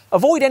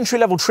 Avoid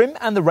entry-level trim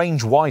and the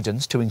range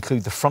widens to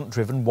include the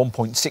front-driven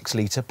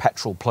 1.6-litre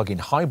petrol plug-in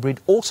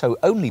hybrid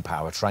auto-only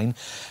powertrain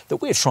that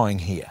we're trying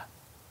here.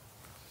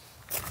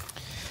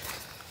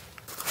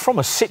 From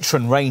a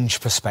Citroen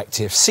range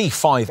perspective,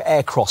 C5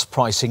 Aircross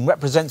pricing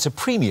represents a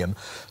premium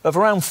of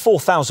around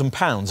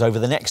 £4,000 over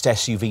the next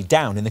SUV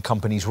down in the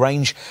company's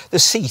range, the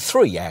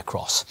C3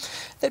 Aircross.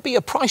 There'd be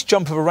a price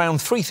jump of around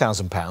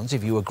 £3,000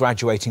 if you were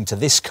graduating to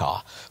this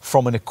car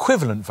from an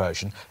equivalent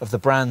version of the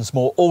brand's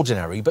more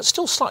ordinary but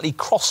still slightly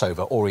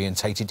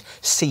crossover-orientated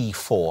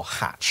C4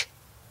 hatch.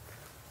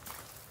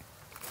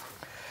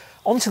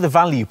 On to the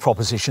value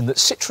proposition that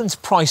Citroen's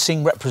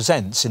pricing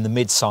represents in the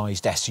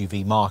mid-sized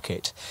SUV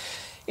market.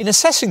 In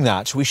assessing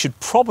that, we should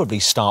probably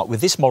start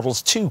with this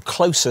model's two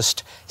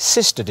closest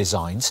sister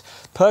designs,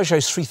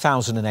 Peugeot's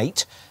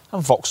 3008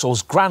 and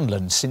Vauxhall's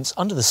Grandland, since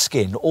under the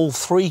skin all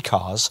three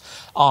cars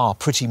are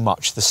pretty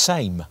much the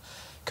same.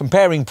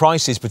 Comparing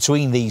prices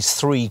between these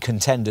three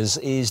contenders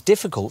is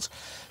difficult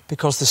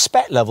because the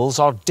spec levels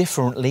are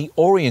differently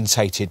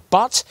orientated,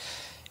 but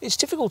it's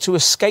difficult to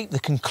escape the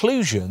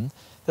conclusion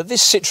that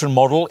this Citroen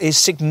model is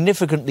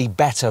significantly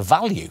better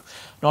value,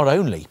 not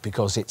only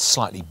because it's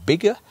slightly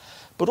bigger,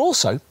 but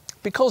also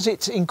because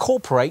it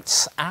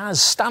incorporates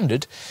as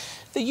standard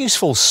the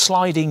useful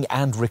sliding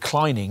and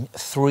reclining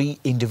three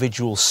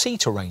individual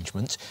seat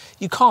arrangements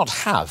you can't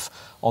have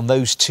on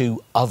those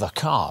two other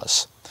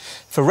cars.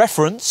 For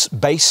reference,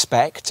 base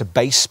spec to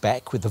base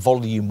spec with the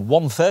volume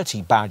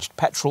 130 badged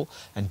petrol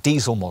and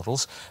diesel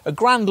models, a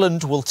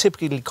Grandland will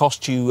typically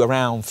cost you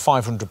around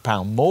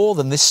 £500 more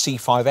than this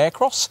C5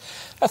 Aircross.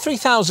 A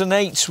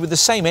 3008 with the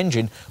same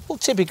engine will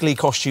typically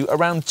cost you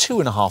around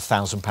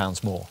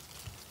 £2,500 more.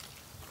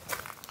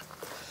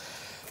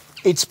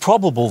 It's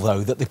probable,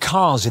 though, that the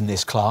cars in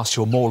this class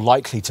you're more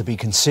likely to be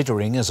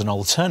considering as an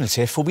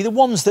alternative will be the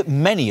ones that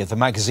many of the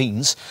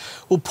magazines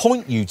will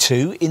point you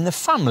to in the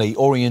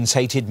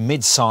family-orientated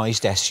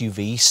mid-sized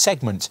SUV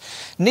segment.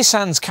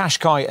 Nissan's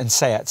Qashqai and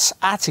Seat's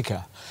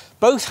Atika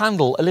both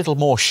handle a little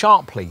more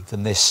sharply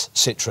than this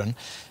Citroen,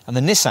 and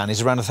the Nissan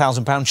is around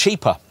 £1,000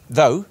 cheaper,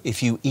 though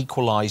if you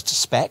equalised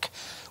spec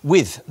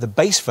with the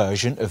base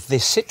version of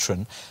this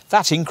Citroen,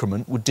 that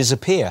increment would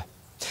disappear.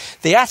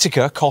 The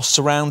Atika costs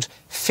around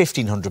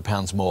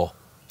 £1,500 more.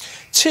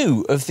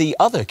 Two of the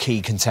other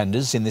key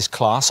contenders in this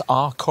class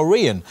are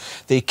Korean.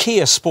 The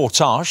Kia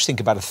Sportage, think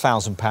about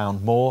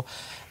 £1,000 more,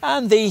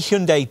 and the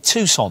Hyundai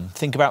Tucson,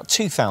 think about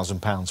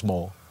 £2,000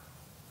 more.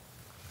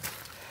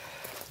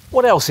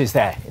 What else is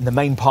there in the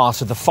main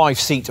part of the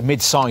five-seat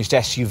mid-sized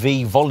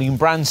SUV volume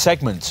brand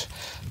segment?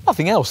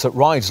 Nothing else that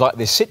rides like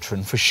this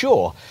Citroen for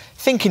sure.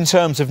 Think in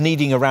terms of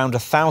needing around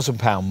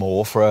 £1,000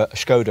 more for a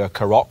Skoda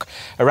Karoq,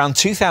 around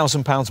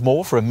 £2,000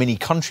 more for a Mini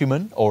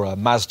Countryman or a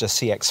Mazda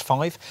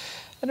CX-5,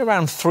 and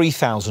around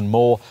 £3,000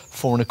 more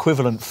for an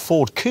equivalent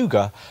Ford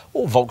Kuga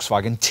or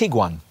Volkswagen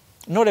Tiguan.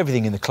 Not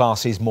everything in the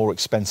class is more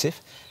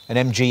expensive. An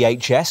MG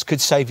HS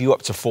could save you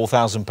up to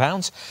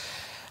 £4,000,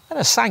 and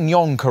a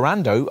SsangYong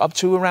Corando up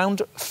to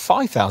around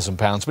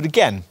 £5,000. But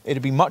again,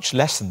 it'd be much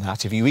less than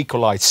that if you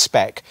equalise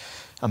spec,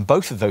 and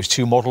both of those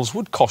two models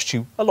would cost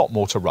you a lot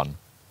more to run.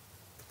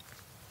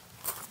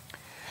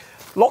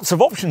 Lots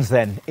of options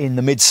then in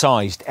the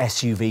mid-sized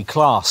SUV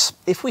class.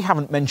 If we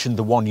haven't mentioned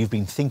the one you've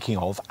been thinking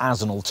of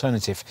as an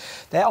alternative,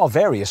 there are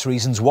various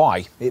reasons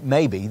why. It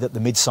may be that the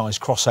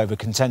mid-sized crossover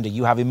contender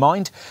you have in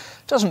mind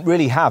doesn't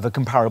really have a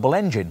comparable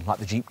engine, like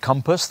the Jeep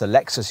Compass, the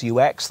Lexus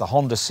UX, the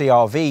Honda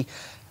CR-V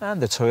and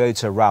the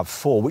Toyota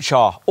RAV4, which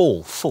are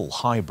all full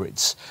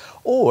hybrids.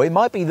 Or it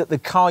might be that the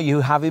car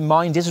you have in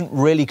mind isn't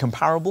really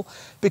comparable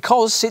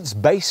because it's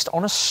based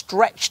on a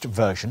stretched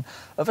version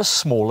of a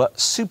smaller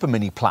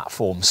supermini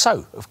platform.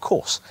 So, of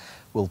course,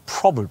 will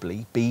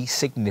probably be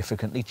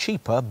significantly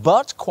cheaper,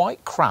 but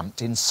quite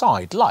cramped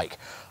inside, like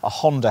a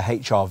Honda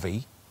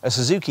HR-V, a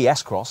Suzuki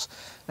S-Cross,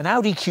 an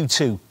Audi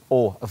Q2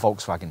 or a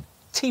Volkswagen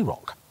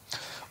T-Roc.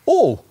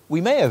 Or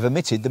we may have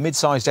omitted the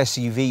mid-sized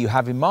SUV you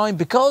have in mind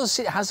because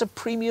it has a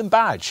premium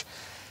badge,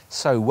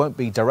 so won't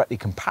be directly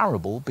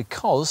comparable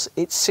because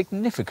it's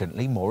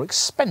significantly more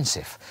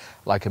expensive,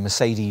 like a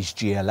Mercedes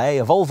GLA,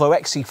 a Volvo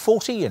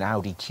XC40, an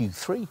Audi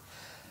Q3,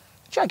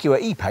 Jaguar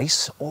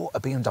E-Pace or a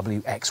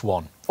BMW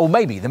X1. Or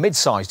maybe the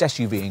mid-sized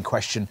SUV in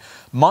question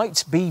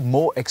might be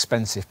more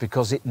expensive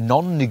because it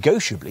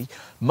non-negotiably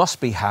must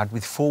be had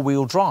with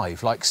four-wheel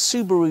drive, like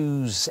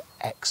Subaru's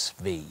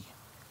XV.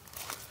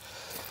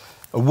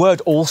 A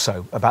word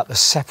also about the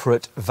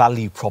separate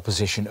value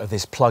proposition of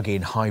this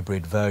plug-in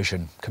hybrid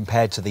version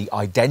compared to the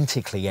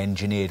identically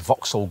engineered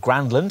Vauxhall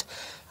Grandland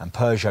and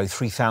Peugeot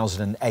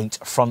 3008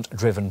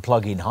 front-driven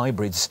plug-in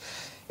hybrids.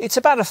 It's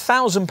about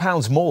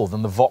 £1,000 more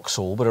than the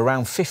Vauxhall, but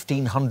around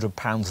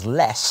 £1,500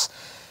 less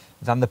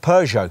than the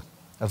Peugeot.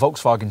 A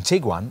Volkswagen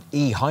Tiguan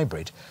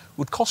e-hybrid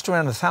would cost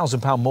around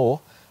 £1,000 more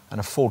and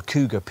a Ford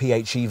Kuga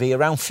PHEV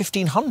around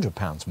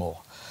 £1,500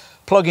 more.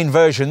 Plug-in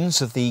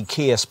versions of the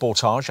Kia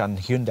Sportage and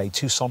Hyundai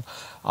Tucson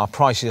are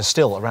prices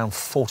still around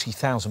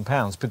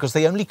 £40,000 because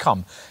they only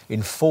come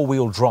in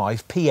four-wheel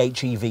drive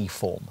PHEV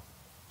form.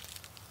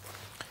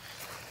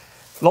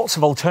 Lots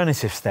of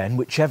alternatives then,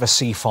 whichever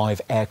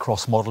C5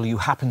 Aircross model you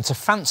happen to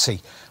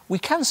fancy. We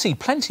can see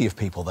plenty of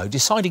people, though,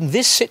 deciding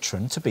this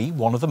Citroen to be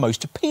one of the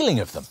most appealing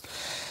of them.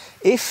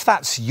 If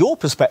that's your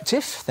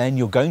perspective, then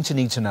you're going to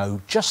need to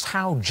know just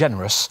how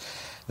generous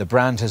the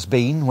brand has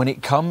been when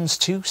it comes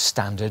to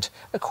standard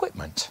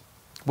equipment.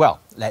 Well,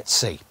 let's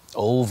see.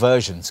 All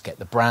versions get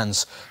the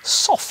brand's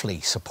softly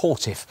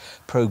supportive,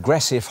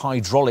 progressive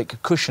hydraulic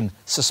cushion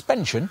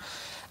suspension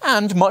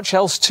and much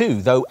else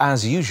too, though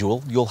as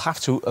usual you'll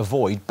have to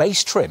avoid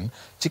base trim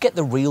to get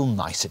the real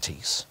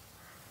niceties.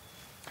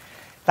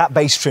 That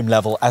base trim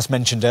level, as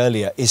mentioned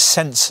earlier, is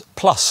Sense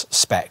Plus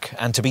spec,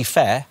 and to be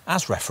fair,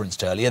 as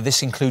referenced earlier,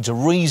 this includes a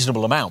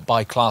reasonable amount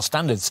by class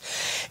standards.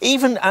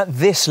 Even at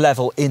this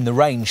level in the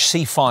range,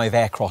 C5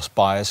 Aircross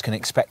buyers can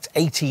expect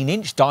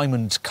 18-inch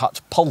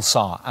diamond-cut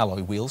Pulsar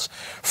alloy wheels,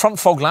 front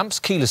fog lamps,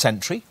 keyless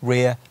entry,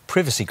 rear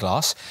privacy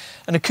glass,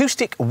 an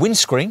acoustic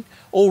windscreen,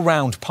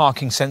 all-round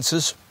parking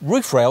sensors,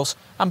 roof rails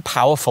and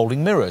power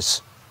folding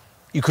mirrors.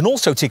 You can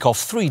also tick off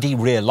 3D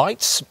rear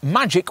lights,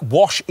 magic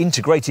wash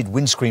integrated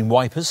windscreen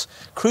wipers,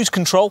 cruise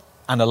control,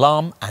 an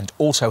alarm and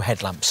auto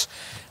headlamps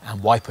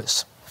and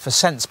wipers. For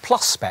Sense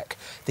Plus spec,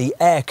 the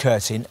air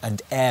curtain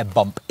and air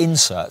bump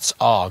inserts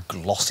are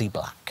glossy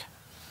black.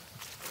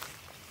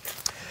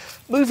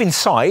 Move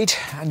inside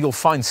and you'll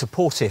find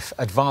supportive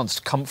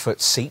advanced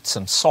comfort seats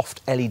and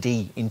soft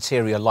LED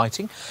interior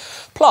lighting,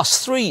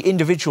 plus 3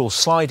 individual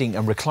sliding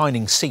and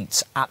reclining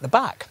seats at the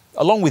back,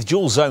 along with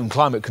dual zone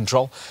climate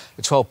control,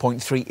 a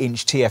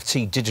 12.3-inch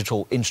TFT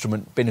digital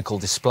instrument binnacle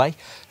display,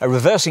 a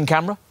reversing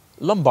camera,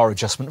 lumbar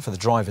adjustment for the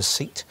driver's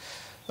seat,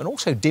 and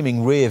also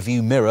dimming rear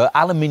view mirror,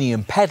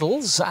 aluminium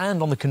pedals,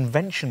 and on the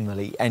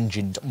conventionally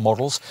engined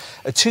models,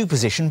 a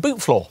 2-position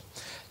boot floor.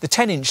 The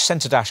 10-inch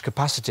centre dash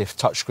capacitive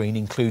touchscreen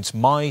includes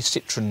My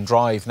Citroen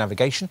Drive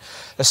navigation,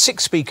 a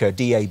 6-speaker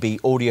DAB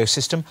audio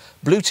system,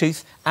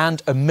 Bluetooth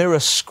and a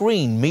mirror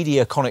screen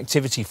media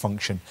connectivity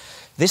function.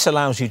 This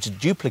allows you to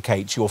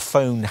duplicate your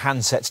phone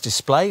handset's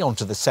display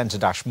onto the centre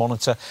dash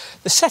monitor,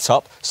 the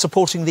setup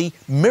supporting the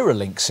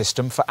MirrorLink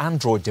system for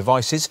Android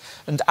devices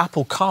and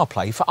Apple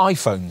CarPlay for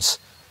iPhones.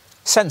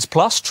 Sense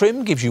Plus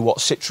trim gives you what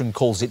Citroen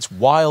calls its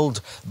wild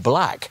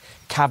black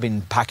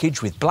cabin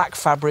package with black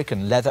fabric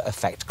and leather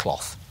effect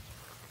cloth.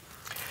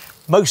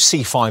 Most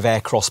C5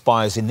 Aircross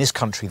buyers in this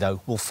country,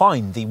 though, will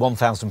find the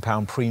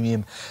 £1,000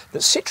 premium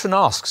that Citroen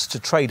asks to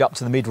trade up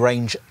to the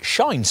mid-range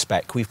Shine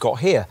spec we've got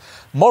here.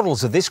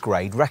 Models of this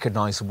grade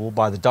recognisable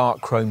by the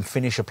dark chrome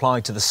finish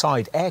applied to the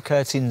side air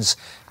curtains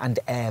and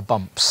air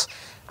bumps,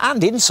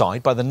 and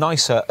inside by the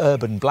nicer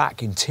urban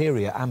black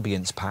interior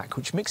ambience pack,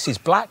 which mixes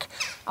black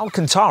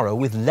Alcantara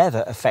with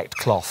leather effect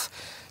cloth.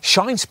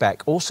 Shine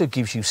spec also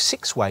gives you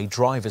 6-way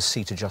driver's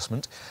seat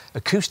adjustment,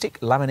 acoustic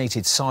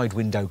laminated side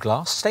window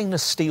glass,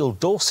 stainless steel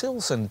door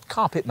sills and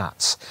carpet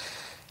mats.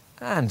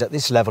 And at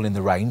this level in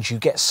the range you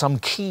get some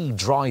key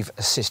drive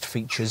assist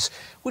features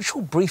which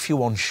we'll brief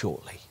you on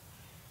shortly.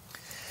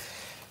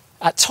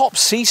 At top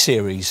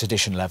C-Series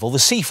edition level, the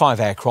C5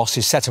 Aircross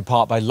is set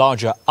apart by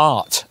larger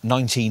Art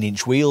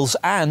 19-inch wheels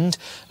and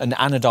an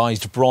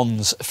anodised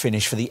bronze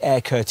finish for the air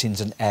curtains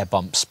and air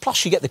bumps.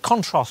 Plus you get the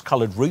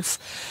contrast-coloured roof,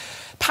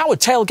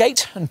 powered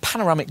tailgate and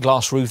panoramic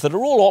glass roof that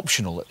are all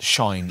optional at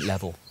Shine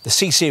level. The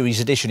C-Series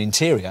edition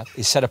interior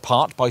is set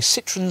apart by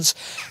Citroen's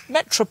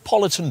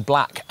Metropolitan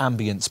Black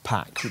Ambience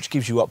Pack, which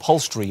gives you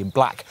upholstery in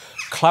black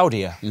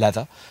cloudier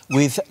leather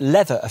with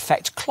leather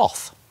effect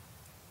cloth.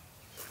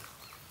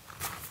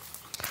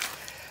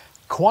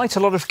 Quite a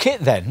lot of kit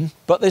then,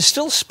 but there's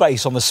still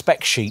space on the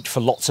spec sheet for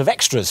lots of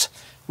extras.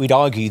 We'd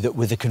argue that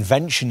with the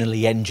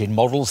conventionally engined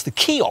models, the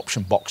key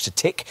option box to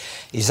tick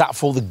is that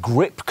for the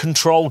grip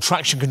control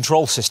traction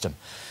control system.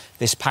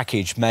 This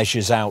package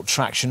measures out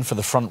traction for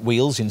the front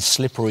wheels in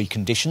slippery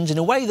conditions in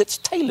a way that's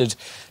tailored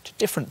to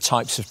different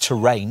types of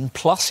terrain,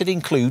 plus it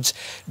includes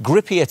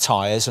grippier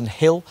tyres and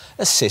hill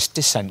assist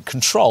descent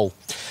control.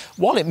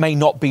 While it may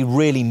not be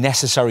really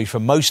necessary for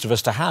most of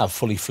us to have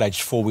fully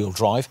fledged four-wheel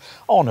drive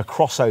on a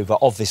crossover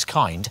of this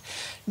kind,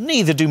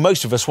 neither do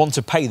most of us want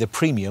to pay the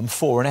premium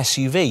for an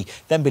SUV,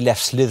 then be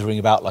left slithering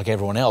about like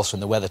everyone else when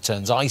the weather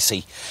turns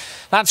icy.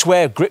 That's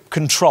where grip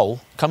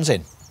control comes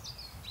in.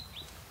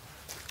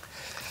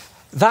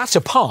 That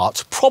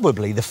apart,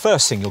 probably the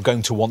first thing you're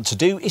going to want to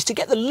do is to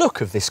get the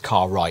look of this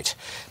car right.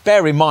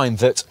 Bear in mind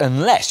that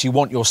unless you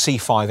want your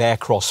C5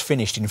 Aircross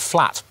finished in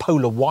flat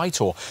polar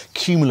white or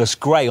cumulus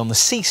grey on the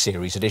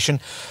C-Series edition,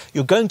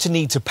 you're going to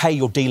need to pay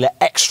your dealer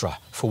extra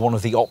for one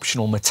of the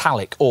optional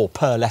metallic or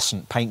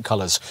pearlescent paint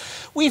colours.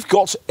 We've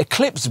got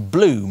Eclipse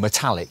Blue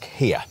Metallic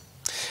here.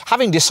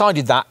 Having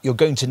decided that, you're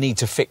going to need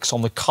to fix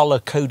on the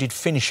colour-coded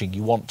finishing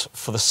you want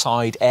for the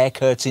side air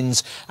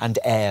curtains and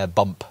air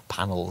bump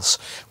panels.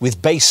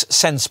 With base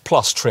Sense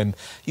Plus trim,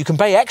 you can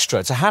pay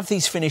extra to have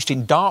these finished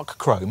in dark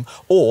chrome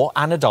or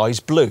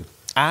anodised blue.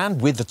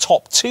 And with the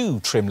top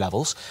 2 trim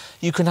levels,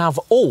 you can have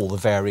all the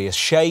various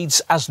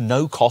shades as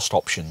no-cost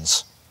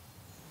options.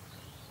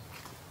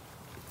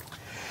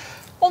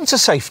 On to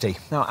safety.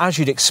 Now, as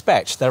you'd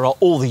expect, there are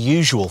all the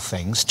usual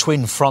things: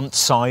 twin front,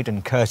 side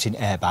and curtain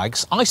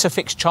airbags,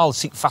 ISOFIX child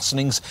seat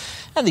fastenings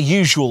and the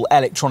usual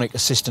electronic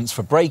assistance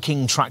for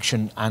braking,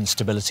 traction and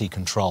stability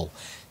control.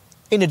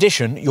 In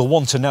addition, you'll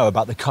want to know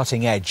about the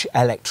cutting-edge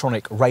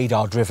electronic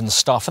radar-driven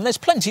stuff, and there's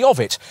plenty of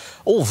it.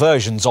 All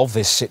versions of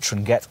this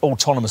Citroen get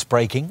autonomous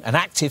braking, an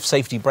active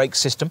safety brake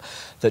system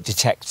that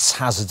detects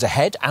hazards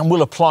ahead and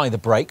will apply the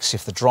brakes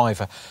if the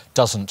driver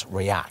doesn't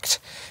react.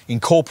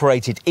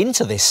 Incorporated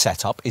into this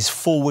setup is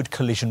forward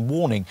collision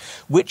warning,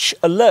 which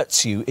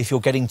alerts you if you're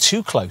getting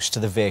too close to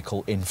the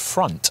vehicle in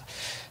front.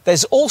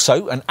 There's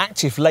also an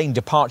active lane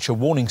departure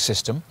warning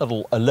system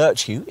that'll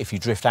alert you if you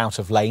drift out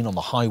of lane on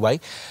the highway,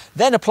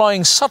 then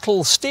applying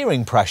subtle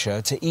steering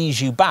pressure to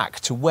ease you back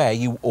to where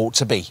you ought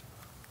to be.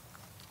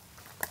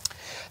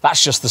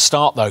 That's just the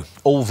start though.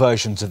 All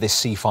versions of this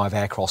C5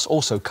 Aircross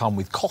also come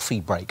with coffee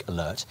break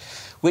alert,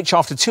 which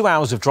after 2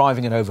 hours of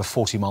driving at over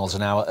 40 miles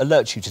an hour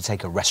alerts you to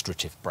take a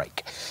restorative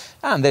break.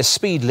 And there's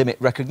speed limit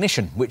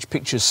recognition, which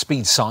pictures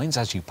speed signs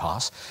as you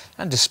pass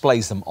and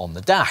displays them on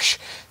the dash.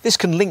 This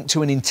can link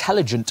to an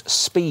intelligent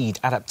speed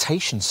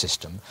adaptation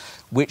system,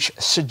 which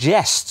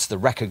suggests the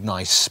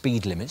recognised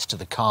speed limits to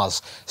the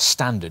car's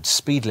standard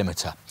speed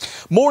limiter.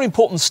 More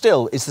important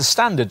still is the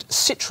standard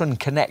Citroen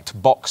Connect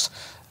box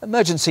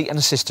emergency and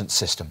assistance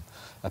system,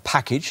 a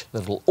package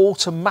that will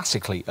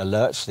automatically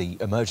alert the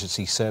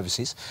emergency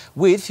services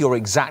with your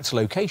exact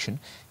location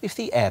if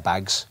the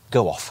airbags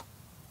go off.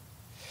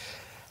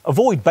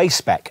 Avoid base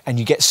spec and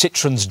you get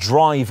Citroen's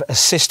Drive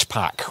Assist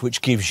Pack,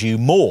 which gives you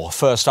more.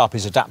 First up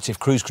is adaptive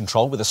cruise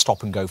control with a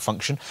stop and go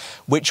function,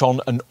 which on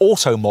an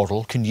auto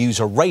model can use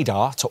a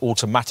radar to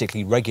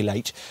automatically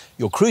regulate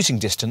your cruising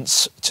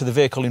distance to the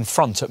vehicle in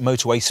front at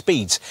motorway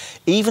speeds,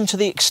 even to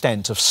the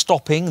extent of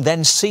stopping,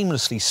 then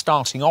seamlessly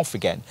starting off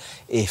again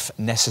if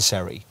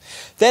necessary.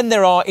 Then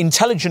there are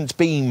intelligent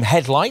beam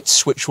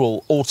headlights, which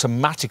will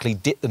automatically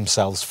dip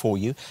themselves for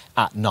you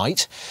at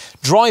night.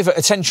 Driver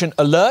attention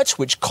alert,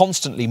 which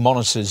constantly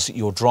monitors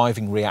your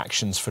driving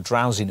reactions for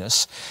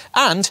drowsiness.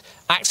 And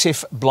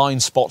active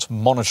blind spot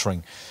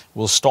monitoring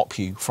will stop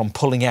you from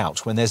pulling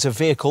out when there's a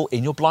vehicle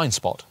in your blind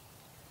spot.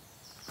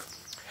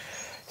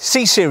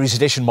 C-Series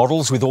edition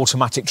models with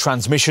automatic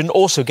transmission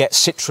also get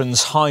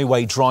Citroen's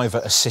Highway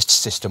Driver Assist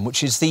system,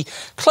 which is the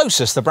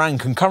closest the brand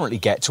can currently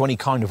get to any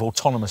kind of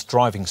autonomous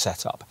driving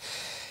setup.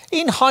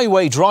 In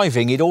highway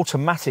driving, it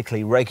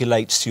automatically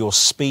regulates your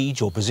speed,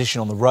 your position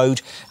on the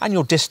road, and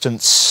your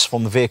distance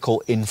from the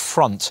vehicle in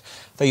front,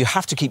 though you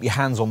have to keep your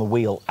hands on the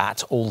wheel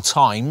at all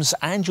times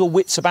and your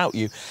wits about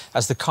you,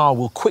 as the car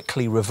will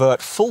quickly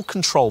revert full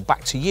control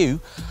back to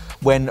you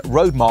when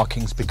road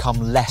markings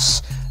become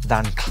less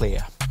than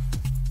clear.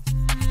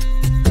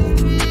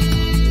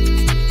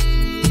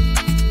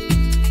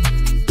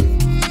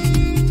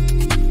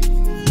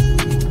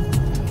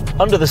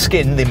 Under the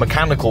skin, the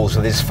mechanicals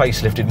of this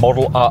facelifted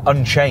model are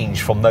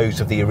unchanged from those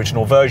of the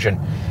original version,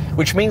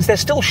 which means they're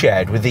still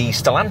shared with the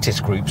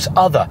Stellantis Group's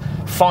other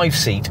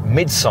 5-seat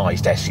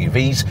mid-sized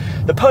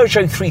SUVs, the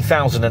Peugeot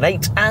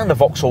 3008 and the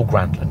Vauxhall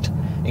Grandland,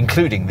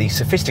 including the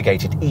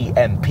sophisticated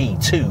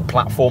EMP2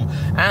 platform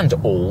and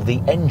all the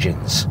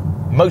engines.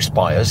 Most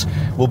buyers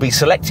will be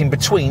selecting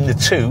between the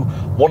two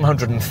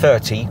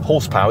 130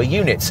 horsepower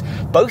units,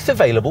 both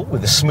available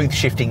with a smooth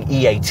shifting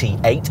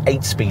EAT8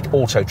 8-speed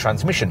auto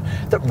transmission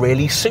that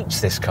really suits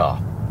this car.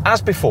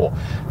 As before,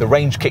 the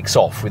range kicks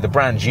off with the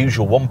brand's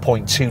usual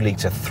 1.2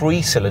 litre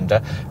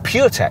 3-cylinder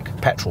PureTech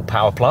petrol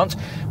power plant,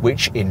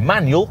 which in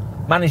manual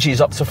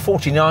manages up to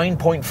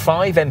 49.5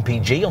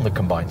 mpg on the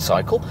combined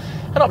cycle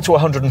and up to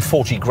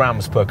 140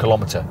 grams per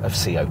kilometre of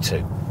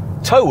CO2.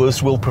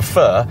 Towers will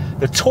prefer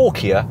the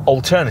torquier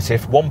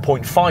alternative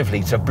 1.5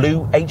 litre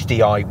blue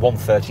HDI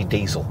 130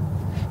 diesel.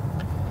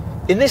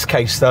 In this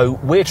case though,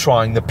 we're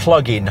trying the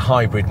plug-in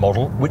hybrid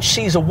model, which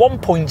sees a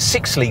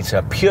 1.6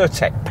 litre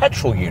PureTech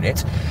petrol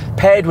unit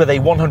paired with a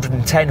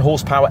 110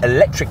 horsepower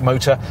electric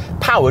motor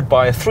powered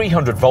by a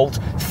 300 volt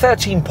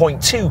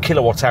 13.2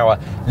 kilowatt hour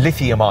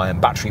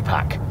lithium-ion battery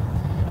pack.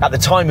 At the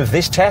time of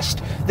this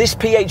test, this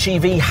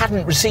PHEV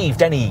hadn't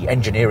received any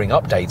engineering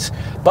updates,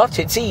 but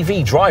its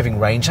EV driving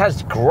range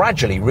has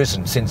gradually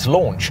risen since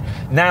launch,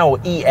 now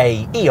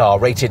EA/ER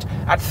rated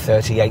at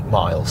 38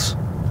 miles.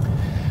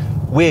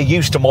 We're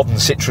used to modern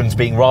Citroens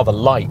being rather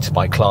light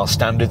by class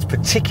standards,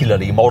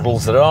 particularly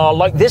models that are,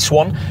 like this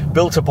one,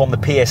 built upon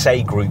the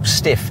PSA Group's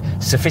stiff,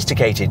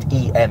 sophisticated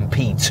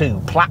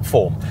EMP2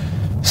 platform.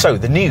 So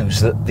the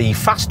news that the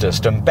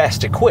fastest and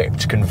best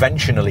equipped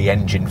conventionally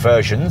engined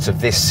versions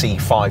of this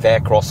C5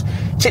 Aircross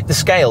tip the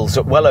scales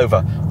at well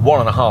over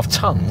 1.5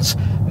 tonnes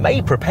may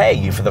prepare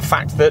you for the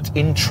fact that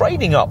in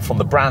trading up from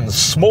the brand's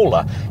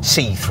smaller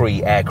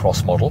C3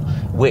 Aircross model,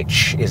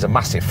 which is a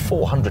massive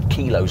 400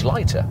 kilos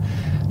lighter,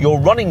 your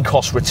running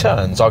cost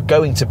returns are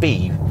going to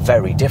be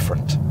very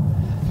different.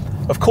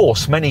 Of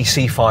course, many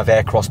C5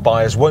 Aircross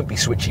buyers won't be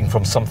switching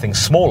from something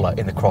smaller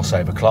in the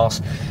crossover class,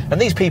 and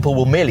these people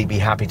will merely be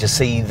happy to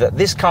see that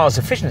this car's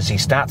efficiency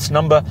stats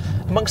number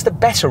amongst the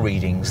better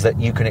readings that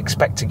you can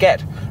expect to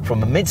get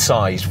from a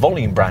mid-sized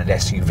volume brand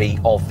SUV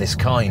of this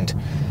kind.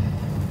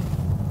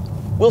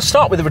 We'll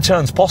start with the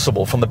returns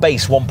possible from the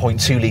base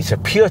 1.2 litre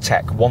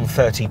PureTech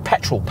 130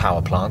 petrol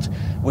power plant,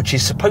 which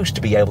is supposed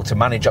to be able to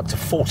manage up to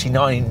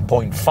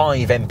 49.5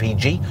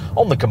 mpg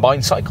on the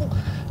combined cycle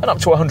and up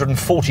to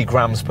 140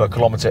 grams per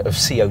kilometre of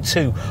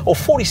CO2, or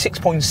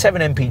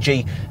 46.7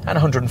 mpg and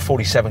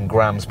 147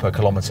 grams per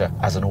kilometre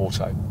as an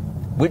auto.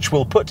 which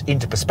we'll put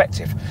into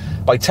perspective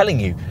by telling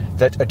you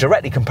that a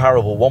directly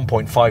comparable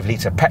 1.5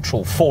 litre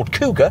petrol Ford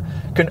Cougar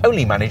can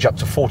only manage up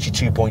to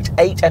 42.8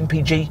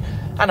 mpg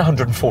and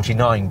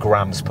 149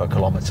 grams per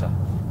kilometre.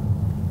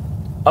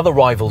 Other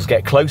rivals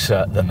get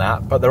closer than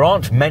that, but there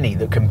aren't many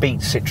that can beat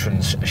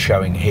Citroen's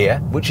showing here,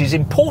 which is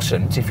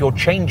important if you're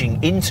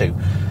changing into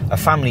a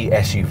family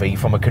SUV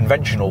from a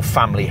conventional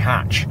family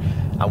hatch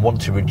and want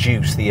to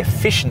reduce the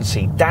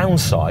efficiency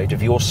downside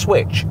of your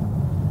switch.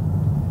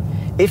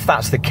 If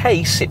that's the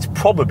case, it's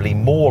probably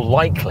more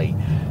likely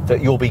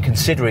that you'll be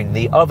considering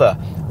the other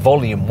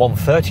volume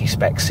 130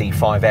 spec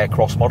C5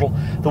 Aircross model,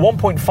 the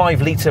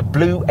 1.5 litre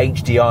blue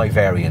HDI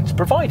variant,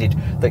 provided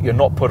that you're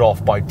not put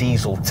off by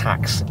diesel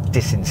tax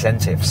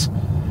disincentives.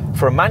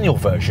 For a manual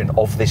version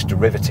of this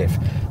derivative,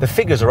 the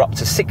figures are up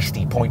to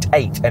 60.8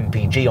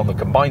 mpg on the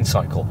combined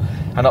cycle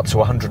and up to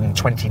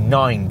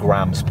 129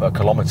 grams per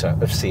kilometre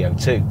of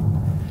CO2.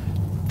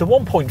 The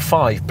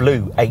 1.5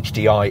 blue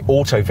HDI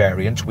auto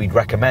variant we'd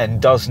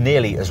recommend does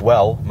nearly as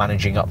well,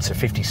 managing up to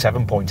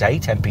 57.8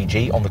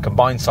 mpg on the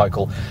combined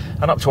cycle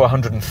and up to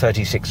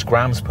 136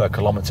 grams per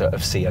kilometre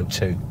of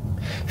CO2.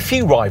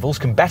 Few rivals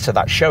can better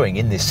that showing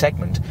in this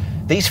segment.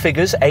 These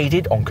figures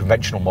aided on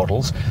conventional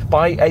models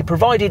by a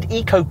provided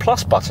Eco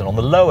Plus button on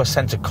the lower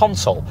centre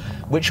console,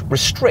 which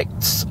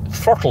restricts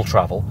throttle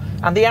travel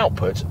and the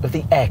output of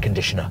the air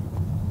conditioner.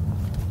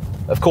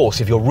 Of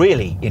course, if you're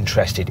really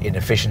interested in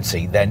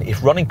efficiency, then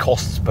if running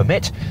costs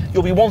permit,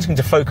 you'll be wanting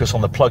to focus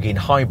on the plug-in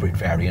hybrid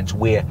variant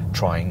we're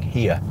trying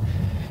here.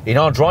 In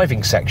our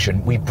driving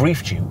section, we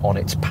briefed you on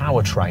its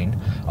powertrain,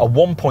 a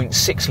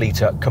 1.6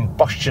 litre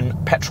combustion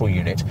petrol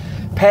unit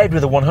paired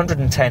with a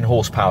 110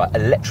 horsepower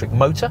electric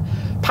motor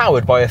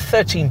powered by a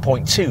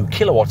 13.2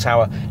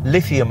 kilowatt-hour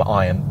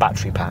lithium-ion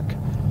battery pack.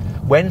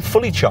 When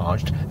fully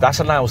charged, that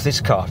allows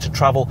this car to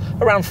travel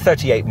around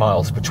 38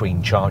 miles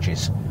between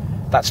charges.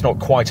 That's not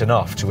quite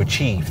enough to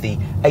achieve the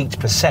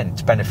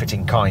 8%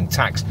 benefit-in-kind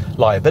tax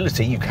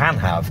liability you can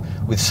have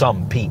with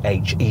some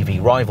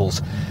PHEV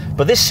rivals.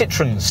 But this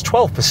Citroen's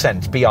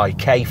 12%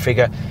 BIK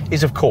figure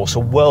is of course a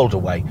world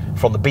away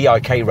from the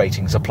BIK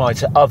ratings applied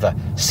to other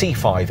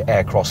C5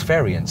 Aircross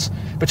variants,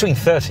 between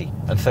 30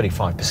 and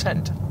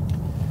 35%.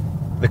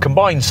 The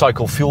combined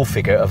cycle fuel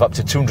figure of up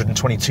to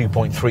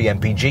 222.3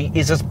 mpg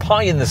is as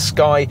pie in the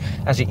sky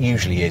as it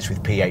usually is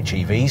with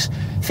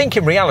PHEVs. Think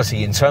in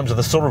reality in terms of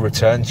the sort of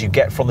returns you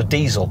get from the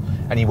diesel,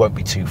 and you won't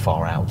be too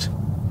far out.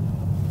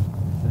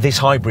 This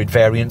hybrid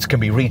variant can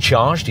be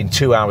recharged in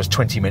 2 hours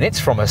 20 minutes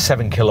from a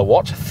 7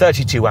 kilowatt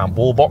 32 amp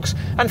wall box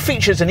and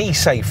features an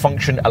e-save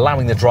function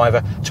allowing the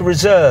driver to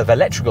reserve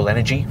electrical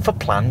energy for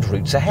planned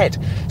routes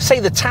ahead. Say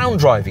the town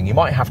driving you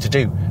might have to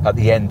do at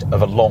the end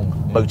of a long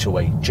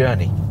motorway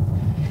journey.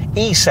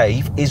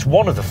 E-Save is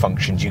one of the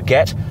functions you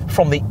get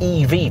from the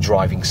EV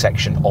driving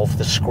section of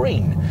the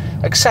screen,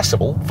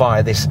 accessible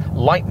via this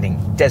lightning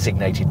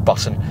designated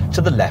button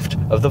to the left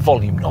of the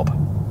volume knob.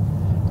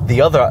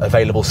 The other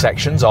available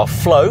sections are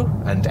Flow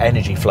and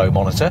Energy Flow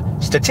Monitor,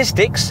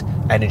 Statistics,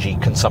 Energy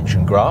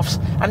Consumption Graphs,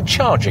 and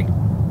Charging.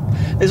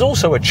 There's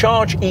also a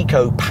Charge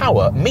Eco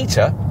Power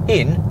meter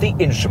in the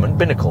instrument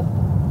binnacle.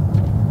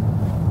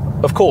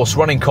 Of course,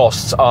 running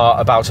costs are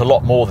about a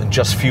lot more than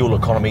just fuel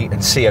economy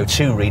and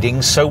CO2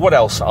 readings, so what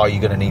else are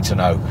you going to need to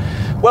know?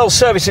 Well,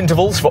 service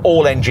intervals for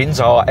all engines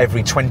are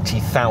every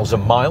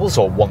 20,000 miles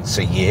or once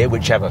a year,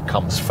 whichever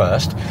comes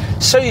first.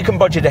 So you can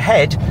budget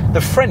ahead, the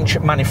French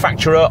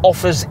manufacturer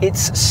offers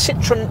its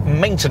Citroen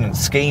maintenance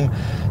scheme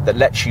that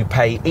lets you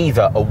pay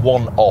either a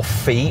one-off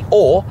fee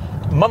or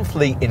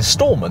monthly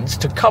instalments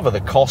to cover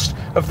the cost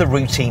of the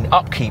routine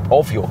upkeep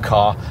of your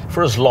car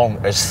for as long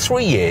as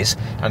 3 years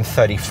and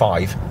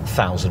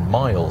 35,000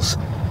 miles.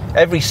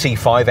 Every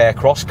C5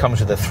 Aircross comes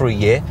with a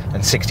 3-year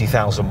and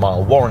 60,000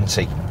 mile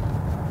warranty.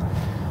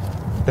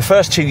 The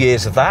first 2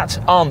 years of that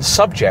aren't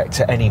subject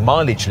to any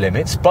mileage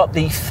limits, but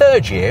the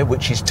third year,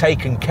 which is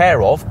taken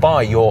care of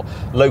by your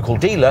local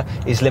dealer,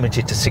 is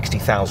limited to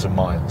 60,000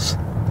 miles.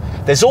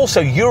 There's also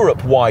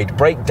Europe-wide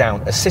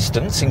breakdown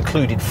assistance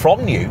included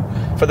from new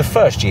for the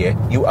first year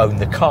you own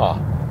the car.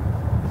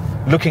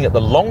 Looking at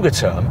the longer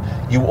term,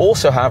 you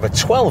also have a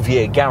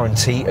 12-year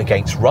guarantee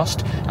against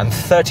rust and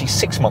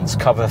 36 months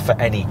cover for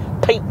any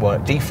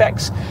paintwork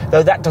defects,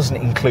 though that doesn't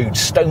include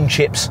stone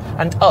chips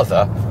and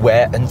other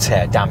wear and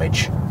tear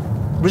damage.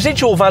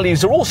 Residual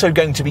values are also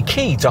going to be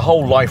key to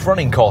whole life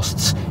running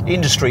costs.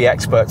 Industry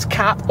experts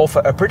CAP offer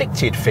a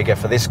predicted figure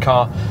for this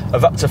car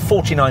of up to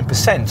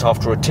 49%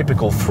 after a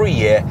typical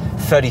 3-year,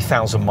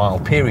 30,000 mile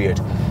period,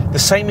 the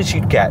same as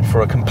you'd get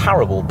for a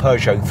comparable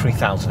Peugeot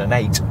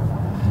 3008.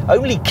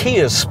 Only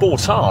Kia's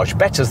Sportage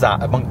betters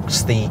that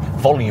amongst the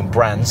volume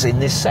brands in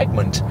this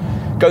segment.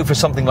 Go for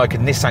something like a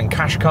Nissan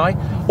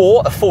Qashqai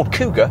or a Ford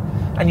Cougar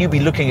and you'll be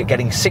looking at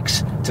getting 6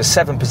 to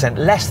 7%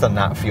 less than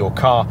that for your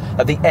car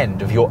at the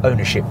end of your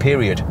ownership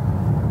period.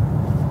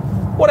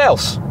 What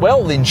else?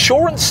 Well,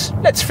 insurance?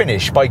 Let's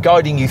finish by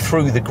guiding you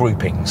through the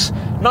groupings.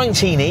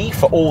 19E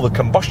for all the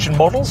combustion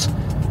models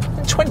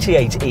and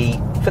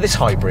 28E for this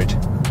hybrid.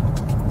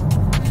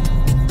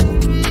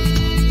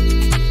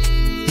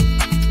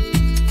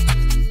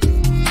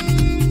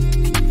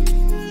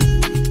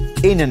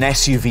 In an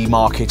SUV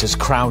market as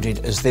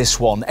crowded as this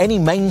one, any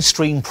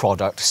mainstream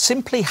product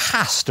simply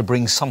has to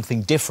bring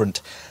something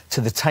different to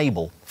the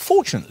table.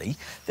 Fortunately,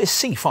 this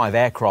C5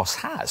 Aircross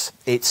has.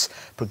 Its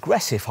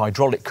progressive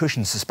hydraulic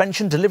cushion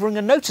suspension delivering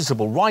a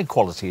noticeable ride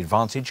quality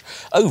advantage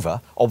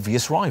over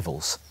obvious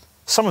rivals.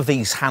 Some of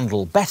these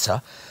handle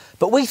better,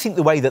 but we think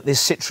the way that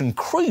this Citroen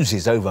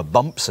cruises over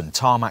bumps and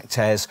tarmac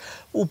tears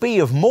will be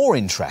of more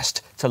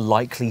interest to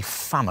likely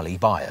family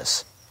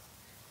buyers.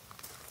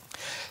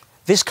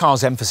 This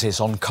car's emphasis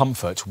on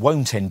comfort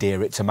won't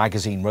endear it to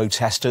magazine road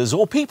testers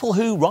or people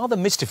who, rather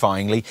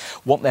mystifyingly,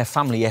 want their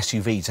family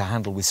SUV to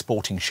handle with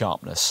sporting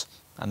sharpness.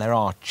 And there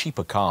are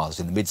cheaper cars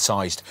in the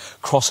mid-sized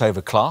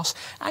crossover class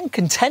and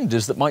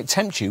contenders that might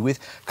tempt you with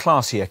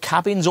classier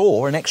cabins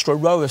or an extra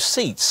row of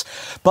seats.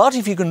 But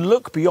if you can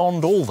look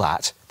beyond all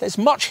that, there's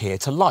much here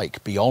to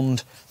like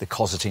beyond the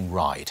cosseting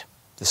ride.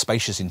 The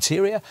spacious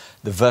interior,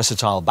 the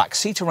versatile back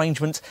seat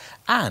arrangement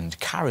and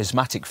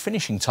charismatic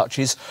finishing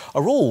touches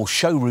are all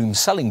showroom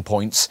selling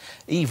points,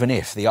 even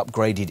if the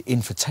upgraded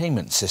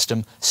infotainment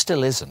system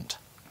still isn't.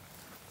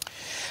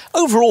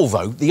 Overall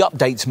though, the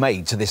updates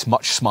made to this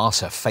much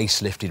smarter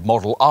facelifted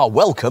model are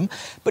welcome,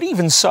 but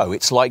even so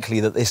it's likely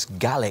that this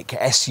Gallic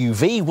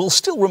SUV will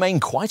still remain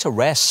quite a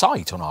rare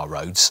sight on our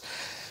roads.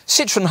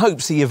 Citroen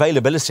hopes the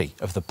availability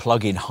of the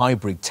plug-in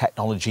hybrid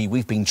technology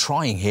we've been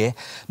trying here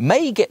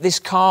may get this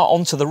car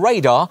onto the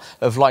radar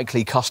of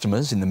likely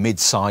customers in the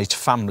mid-sized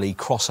family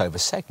crossover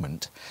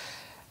segment.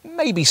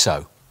 Maybe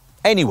so.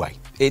 Anyway,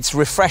 it's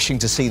refreshing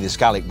to see this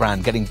Gallic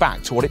brand getting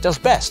back to what it does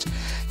best.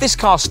 This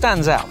car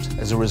stands out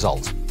as a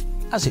result,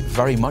 as it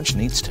very much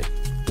needs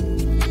to.